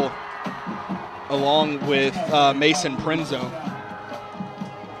tackle along with Mason Prinzo.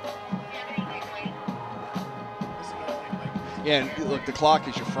 Yeah, and look, the clock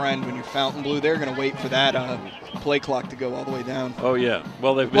is your friend when you're Fontainebleau. They're going to wait for that play clock to go all the way down. Oh, yeah.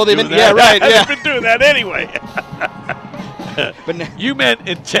 Well, they've been doing that. Yeah, right, yeah. They've been doing that anyway. But you meant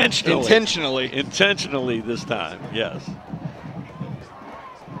intentionally. Intentionally. Intentionally this time, yes.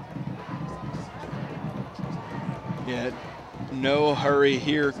 Yeah, no hurry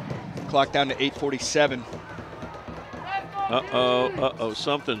here. Clock down to 8:47. Uh-oh,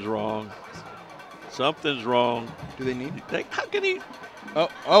 something's wrong. Something's wrong. Do they need? How can he? Oh,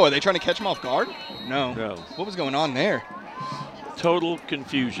 are they trying to catch him off guard? No. No. What was going on there? Total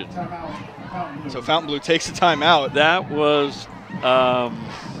confusion. So Fontainebleau takes a timeout. That was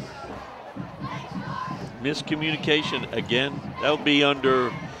miscommunication again. That'll be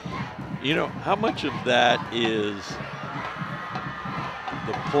under, how much of that is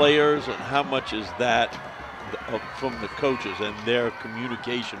the players and how much is that from the coaches and their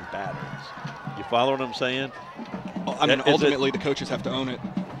communication patterns? You follow what I'm saying? I mean, ultimately the coaches have to own it.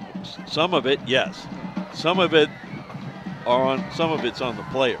 Some of it, yes. Some of it's on the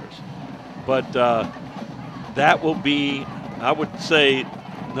players. But that will be, I would say,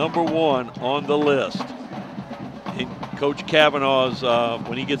 number 1 on the list. In Coach Kavanaugh's,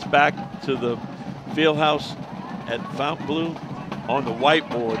 when he gets back to the field house at Fontainebleau, on the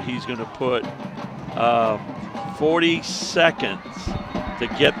whiteboard, he's going to put 40 seconds to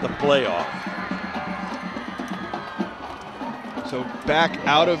get the play off. So back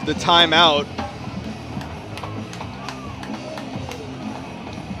out of the timeout.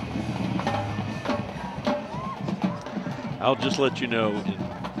 I'll just let you know, in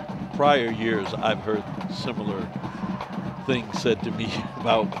prior years, I've heard similar things said to me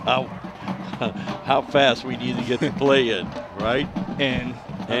about how fast we need to get the play in, right? And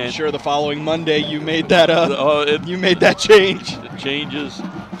I'm sure the following Monday you made that you made that change. The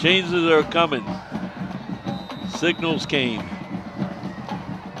changes are coming. Signals came.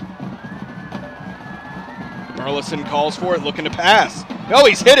 Burleson calls for it, looking to pass. No,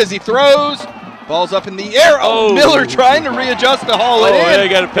 he's hit as he throws. Ball's up in the air. Oh, Miller trying to readjust to haul it in. Yeah,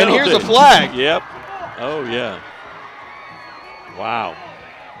 got a penalty. And here's a flag. Yep. Oh, yeah. Wow.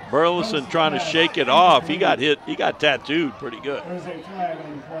 Burleson trying to shake it off. He got hit. He got tattooed pretty good. There's a flag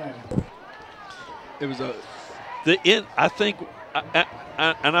on the play. It was I think,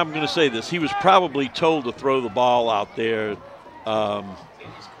 and I'm going to say this, he was probably told to throw the ball out there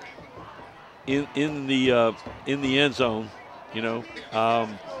in the end zone, you know.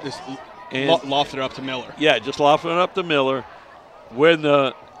 Just And lofted it up to Miller. yeah, just lofting it up to Miller when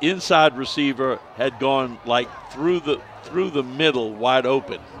the inside receiver had gone like through the middle wide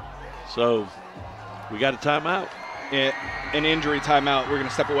open. So we got a timeout. An injury timeout. We're going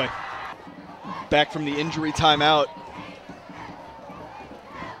to step away. Back from the injury timeout.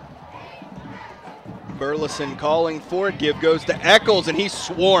 Burleson calling for it. Give goes to Eccles, and he's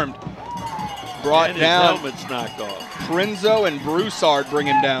swarmed. Brought And his down. helmet's knocked off. Prinzo and Broussard bring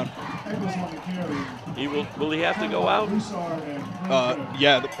him down. Eccles on the carry. Will he have to go out? Broussard and Prinzo.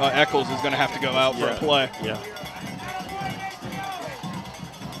 Yeah, Eccles is going to have to go out for a play. Yeah.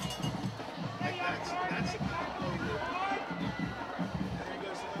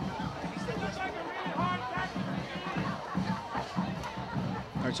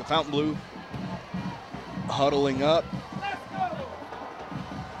 All right, so Fontainebleau huddling up.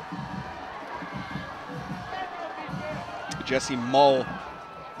 Jesse Mull,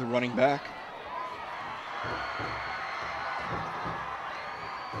 the running back.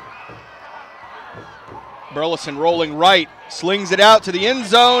 Burleson rolling right, slings it out to the end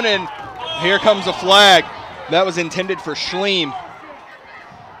zone, and here comes a flag. That was intended for Schleem.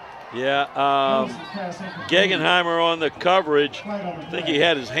 Yeah, Gegenheimer on the coverage. I think he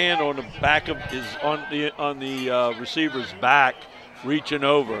had his hand on the back of his on the receiver's back, reaching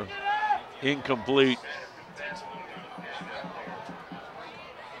over. Incomplete.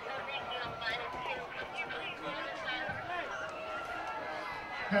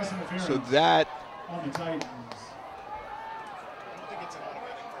 Pass interference So that on the Titans.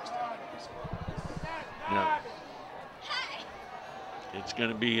 No. It's going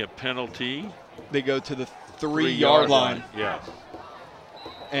to be a penalty. they go to the 3-yard line. Yeah.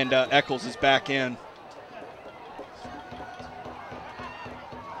 And Eccles is back in.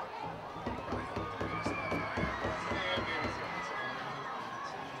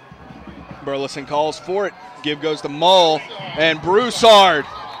 Burleson calls for it. Give goes to Mull, and Broussard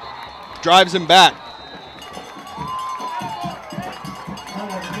drives him back.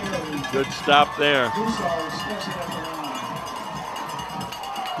 Good stop there.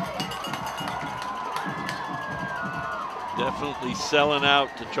 Definitely selling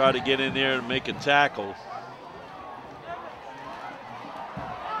out to try to get in there and make a tackle.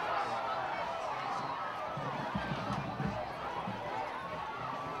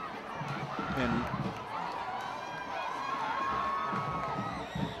 And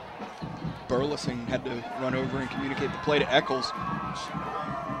Burleson had to run over and communicate the play to Eccles.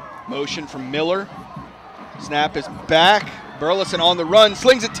 Motion from Miller. Snap is back. Burleson on the run,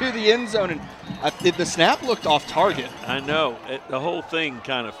 slings it to the end zone, and the snap looked off target. I know. The whole thing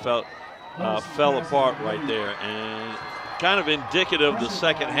kind of fell apart right there, and kind of indicative of the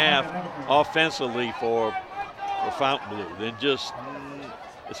second half offensively for Fontainebleau. Then just,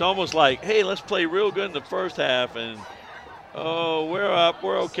 it's almost like, hey, let's play real good in the first half, and oh, we're up,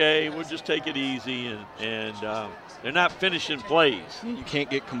 we're okay, we'll just take it easy, and they're not finishing plays. You can't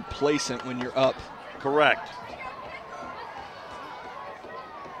get complacent when you're up. Correct.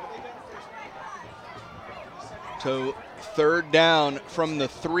 So third down from the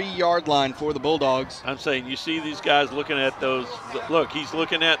 3-yard line for the Bulldogs. I'm saying, you see these guys looking at those. Look, he's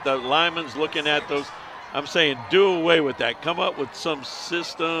looking at the linemen's looking at those. I'm saying, do away with that. Come up with some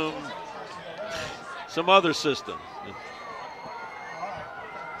system, some other system.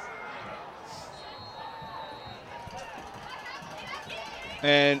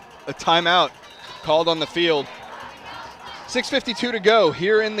 And a timeout called on the field. 6:52 to go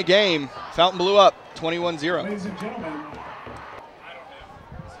here in the game. Fontainebleau up 21-0. Ladies and gentlemen,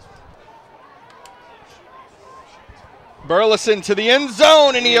 Burleson to the end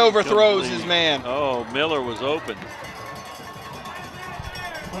zone, and he overthrows his man. Oh, Miller was open.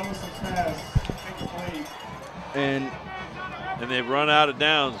 Burleson's pass, incomplete. And they've run out of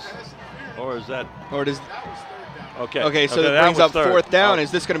downs. Or is that? Or does? Okay. Okay, so that that brings was up third. fourth down. Oh.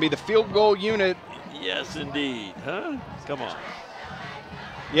 Is this going to be the field goal unit? Yes, indeed. Huh? Come on.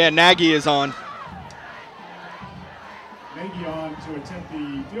 Yeah, Nagy is on. Nagy on to attempt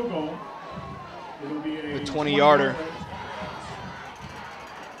the field goal. It'll be a 20-yarder.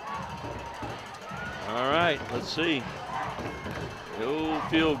 All right, let's see. The old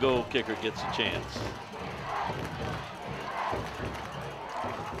field goal kicker gets a chance.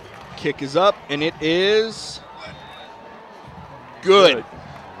 Kick is up, and it is good.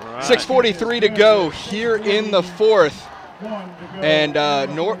 All right. 6:43 to go here in the fourth. And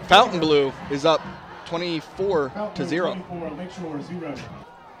Fontainebleau is up 24-0. Lakeshore 0.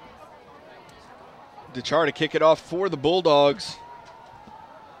 DeChar to kick it off for the Bulldogs.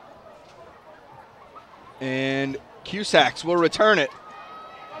 And Cusacks will return it.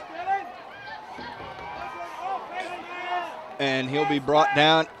 And he'll be brought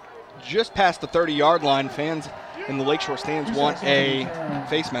down just past the 30-yard line. Fans in the Lakeshore stands want a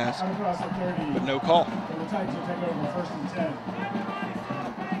face mask, but no call. The Titans will take over 1st and 10.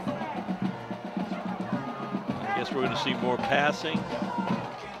 I guess we're going to see more passing.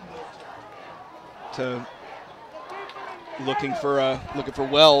 Looking for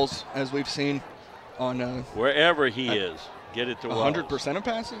Wells, as we've seen on wherever he is. Get it to 100% of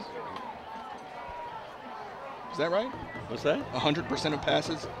passes. Is that right? What's that? 100% of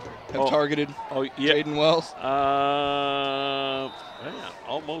passes have targeted yeah. Jaden Wells. Yeah,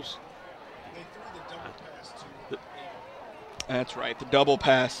 almost. That's right, the double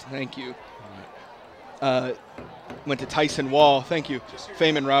pass. Thank you. Went to Tyson Wall. Thank you,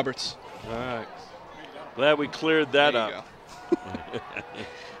 Feynman Roberts. All right. Glad we cleared that up.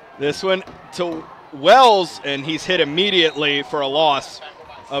 This one to Wells, and he's hit immediately for a loss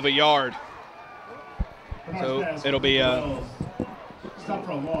of a yard. So it'll be stop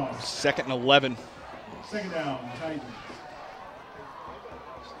for a loss. 2nd and 11. 2nd down, Titans.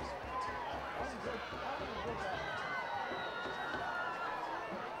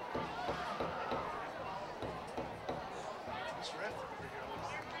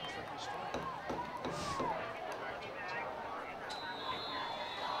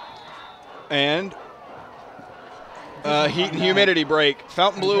 And heat and humidity break.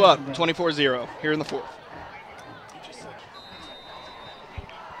 Fontainebleau up 24-0 here in the 4th.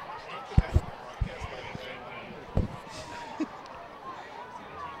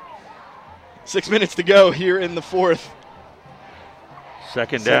 Six minutes to go here in the 4th.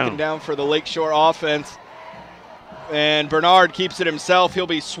 Second down. Second down for the Lakeshore offense. And Bernard keeps it himself. He'll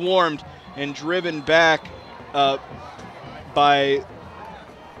be swarmed and driven back by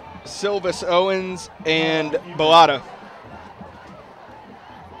Silvis Owens and Boata.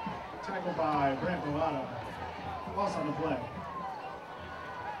 Tackled by Brent Boata. Loss on the play.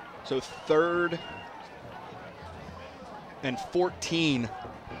 So 3rd and 14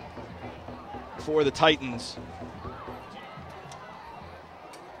 for the Titans.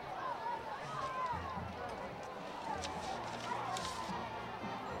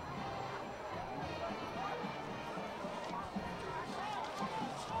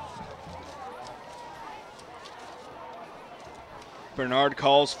 Bernard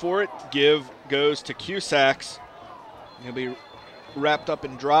calls for it. Give goes to Cusacks. He'll be wrapped up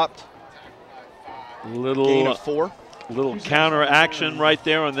and dropped. Gain of 4. Little counter action right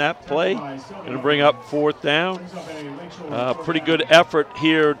there on that play. Going to bring up 4th down. Pretty good effort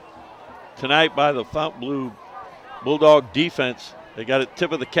here tonight by the Fontainebleau Bulldog defense. They got a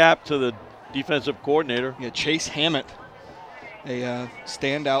tip of the cap to the defensive coordinator. Yeah, Chase Hammett, a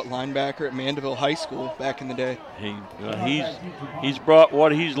standout linebacker at Mandeville High School back in the day. He's brought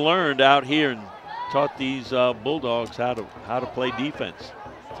what he's learned out here and taught these Bulldogs how to play defense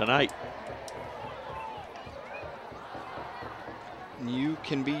tonight. You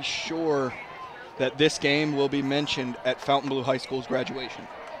can be sure that this game will be mentioned at Fontainebleau High School's graduation.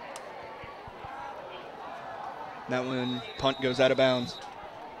 That one, punt goes out of bounds.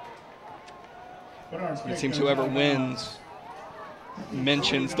 It seems whoever wins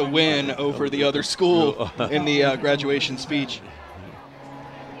mentions the win over the other school in the graduation speech.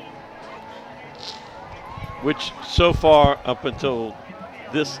 Which so far, up until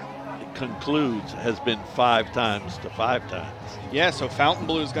this concludes, has been 5 times to 5 times. Yeah, so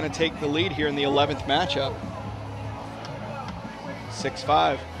Fontainebleau is going to take the lead here in the 11th matchup.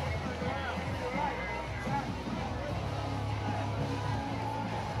 6-5.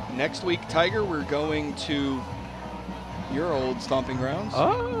 Next week, Tiger, we're going to your old stomping grounds.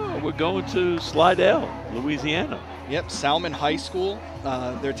 Oh, we're going to Slidell, Louisiana. Yep, Salmon High School.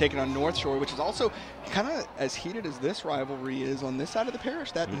 They're taking on North Shore, which is also kind of as heated as this rivalry is on this side of the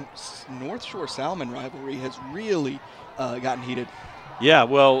parish. That North Shore Salmon rivalry has really gotten heated. Yeah,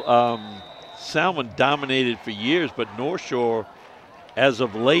 well, Salmon dominated for years, but North Shore, as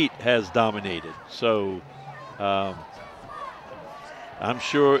of late, has dominated. So I'm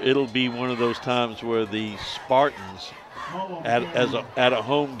sure it'll be one of those times where the Spartans at a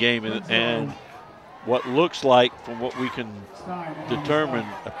home game and what looks like, from what we can determine,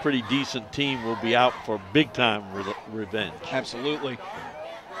 a pretty decent team will be out for big-time revenge. Absolutely.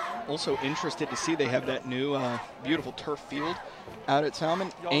 Also interested to see they have that new beautiful turf field out at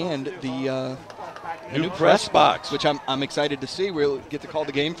Salmon and the new press box, which I'm excited to see. We'll get to call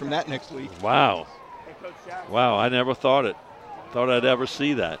the game from that next week. Wow. Wow, I never thought I'd ever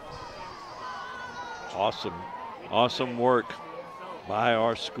see that. Awesome work by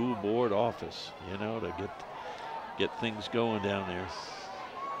our school board office, to get things going down there.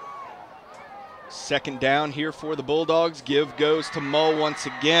 Second down here for the Bulldogs. Give goes to Mull once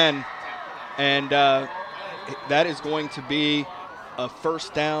again. And that is going to be a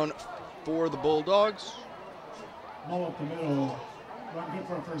first down for the Bulldogs. Mull up the middle. Run good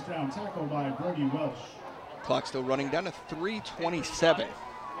for a first down. Tackle by Brody Welsh. Clock still running down to 3:27.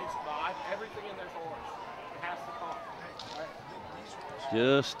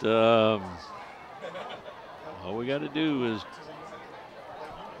 Just all we got to do is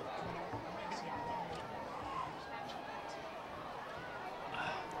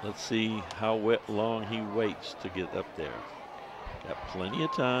let's see how long he waits to get up there. Got plenty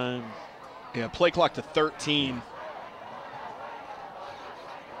of time. Yeah, play clock to 13.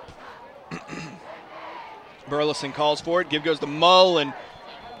 Burleson calls for it. Give goes to Mull, and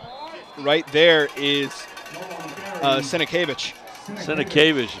right there is Senekevich.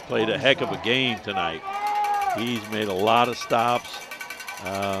 Senekevich has played a heck of a game tonight. He's made a lot of stops.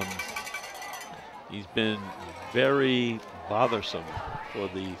 He's been very bothersome for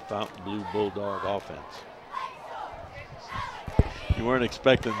the Fontainebleau Bulldog offense. You weren't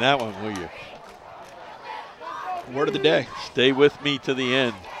expecting that one, were you? Word of the day. Stay with me to the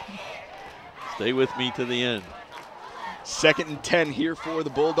end. Stay with me to the end. 2nd and 10 here for the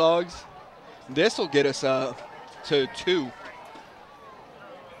Bulldogs. This will get us to 2.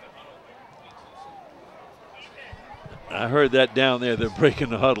 I heard that down there. They're breaking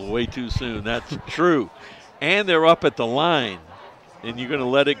the huddle way too soon. That's true. And they're up at the line, and you're going to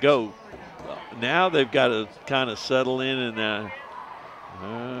let it go. Now they've got to kind of settle in and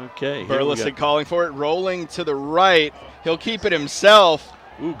okay. Burleson calling for it, rolling to the right. He'll keep it himself.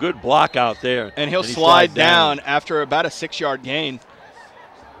 Ooh, good block out there. And he'll slide down after about a 6-yard gain.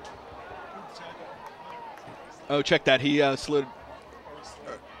 Oh, check that. He slid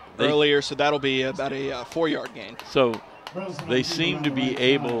earlier, so that'll be about a 4-yard gain. So they seem to be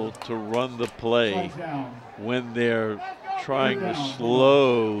able to run the play when they're trying to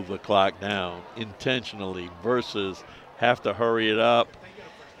slow the clock down intentionally versus have to hurry it up.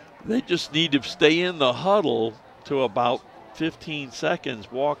 They just need to stay in the huddle to about 15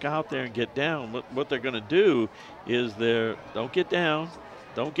 seconds, walk out there and get down. What they're going to do is don't get down,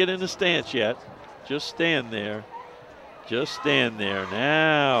 don't get in the stance yet, just stand there. Just stand there.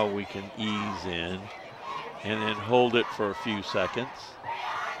 Now we can ease in and then hold it for a few seconds.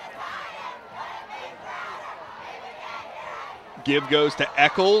 Give goes to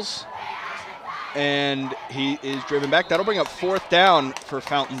Eccles, and he is driven back. That'll bring up 4th down for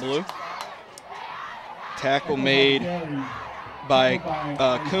Fontainebleau. Tackle made by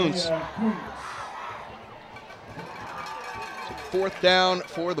Kuntz. So 4th down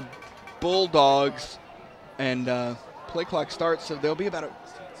for the Bulldogs, and play clock starts, so there'll be about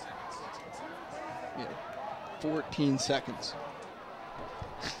 14 seconds.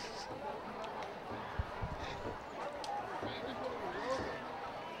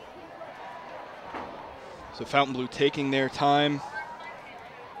 So Fontainebleau taking their time.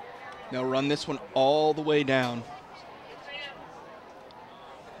 They'll run this one all the way down.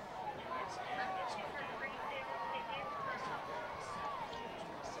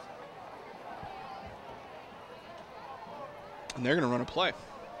 And they're going to run a play.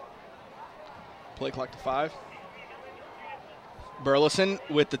 Play clock to 5. Burleson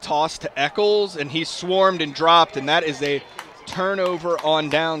with the toss to Eccles, and he's swarmed and dropped, and that is a turnover on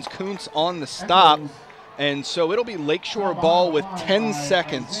downs. Kuntz on the stop, and so it'll be Lakeshore ball with 10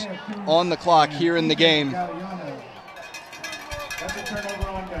 seconds on the clock here in the game. That's a turnover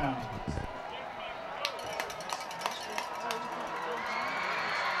on down.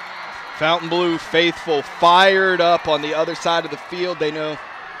 Fontainebleau faithful fired up on the other side of the field. They know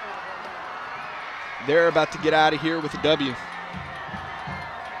they're about to get out of here with a W.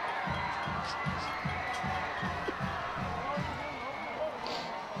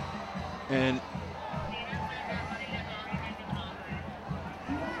 And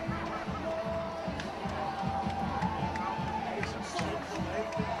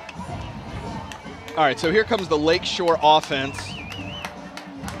all right, so here comes the Lakeshore offense.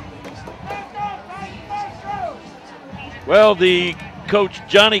 Well, the Coach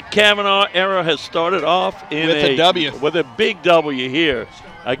Johnny Kavanaugh era has started off with a W. With a big W here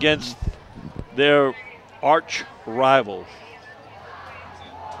against their arch rival.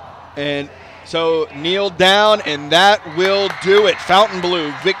 And so kneel down, and that will do it.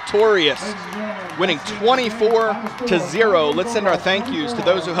 Fontainebleau victorious winning 24-0. Let's send our thank yous to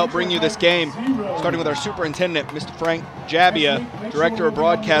those who helped bring you this game, starting with our superintendent, Mr. Frank Jabbia, director of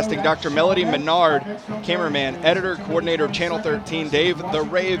broadcasting, Dr. Melody Menard, cameraman, editor, coordinator of Channel 13, Dave the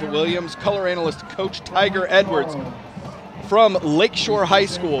Rave Williams, color analyst, Coach Tiger Edwards. From Lakeshore High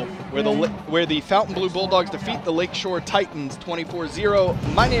School, where the Fontainebleau Bulldogs defeat the Lakeshore Titans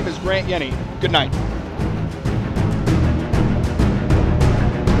 24-0. My name is Grant Yenny. Good night.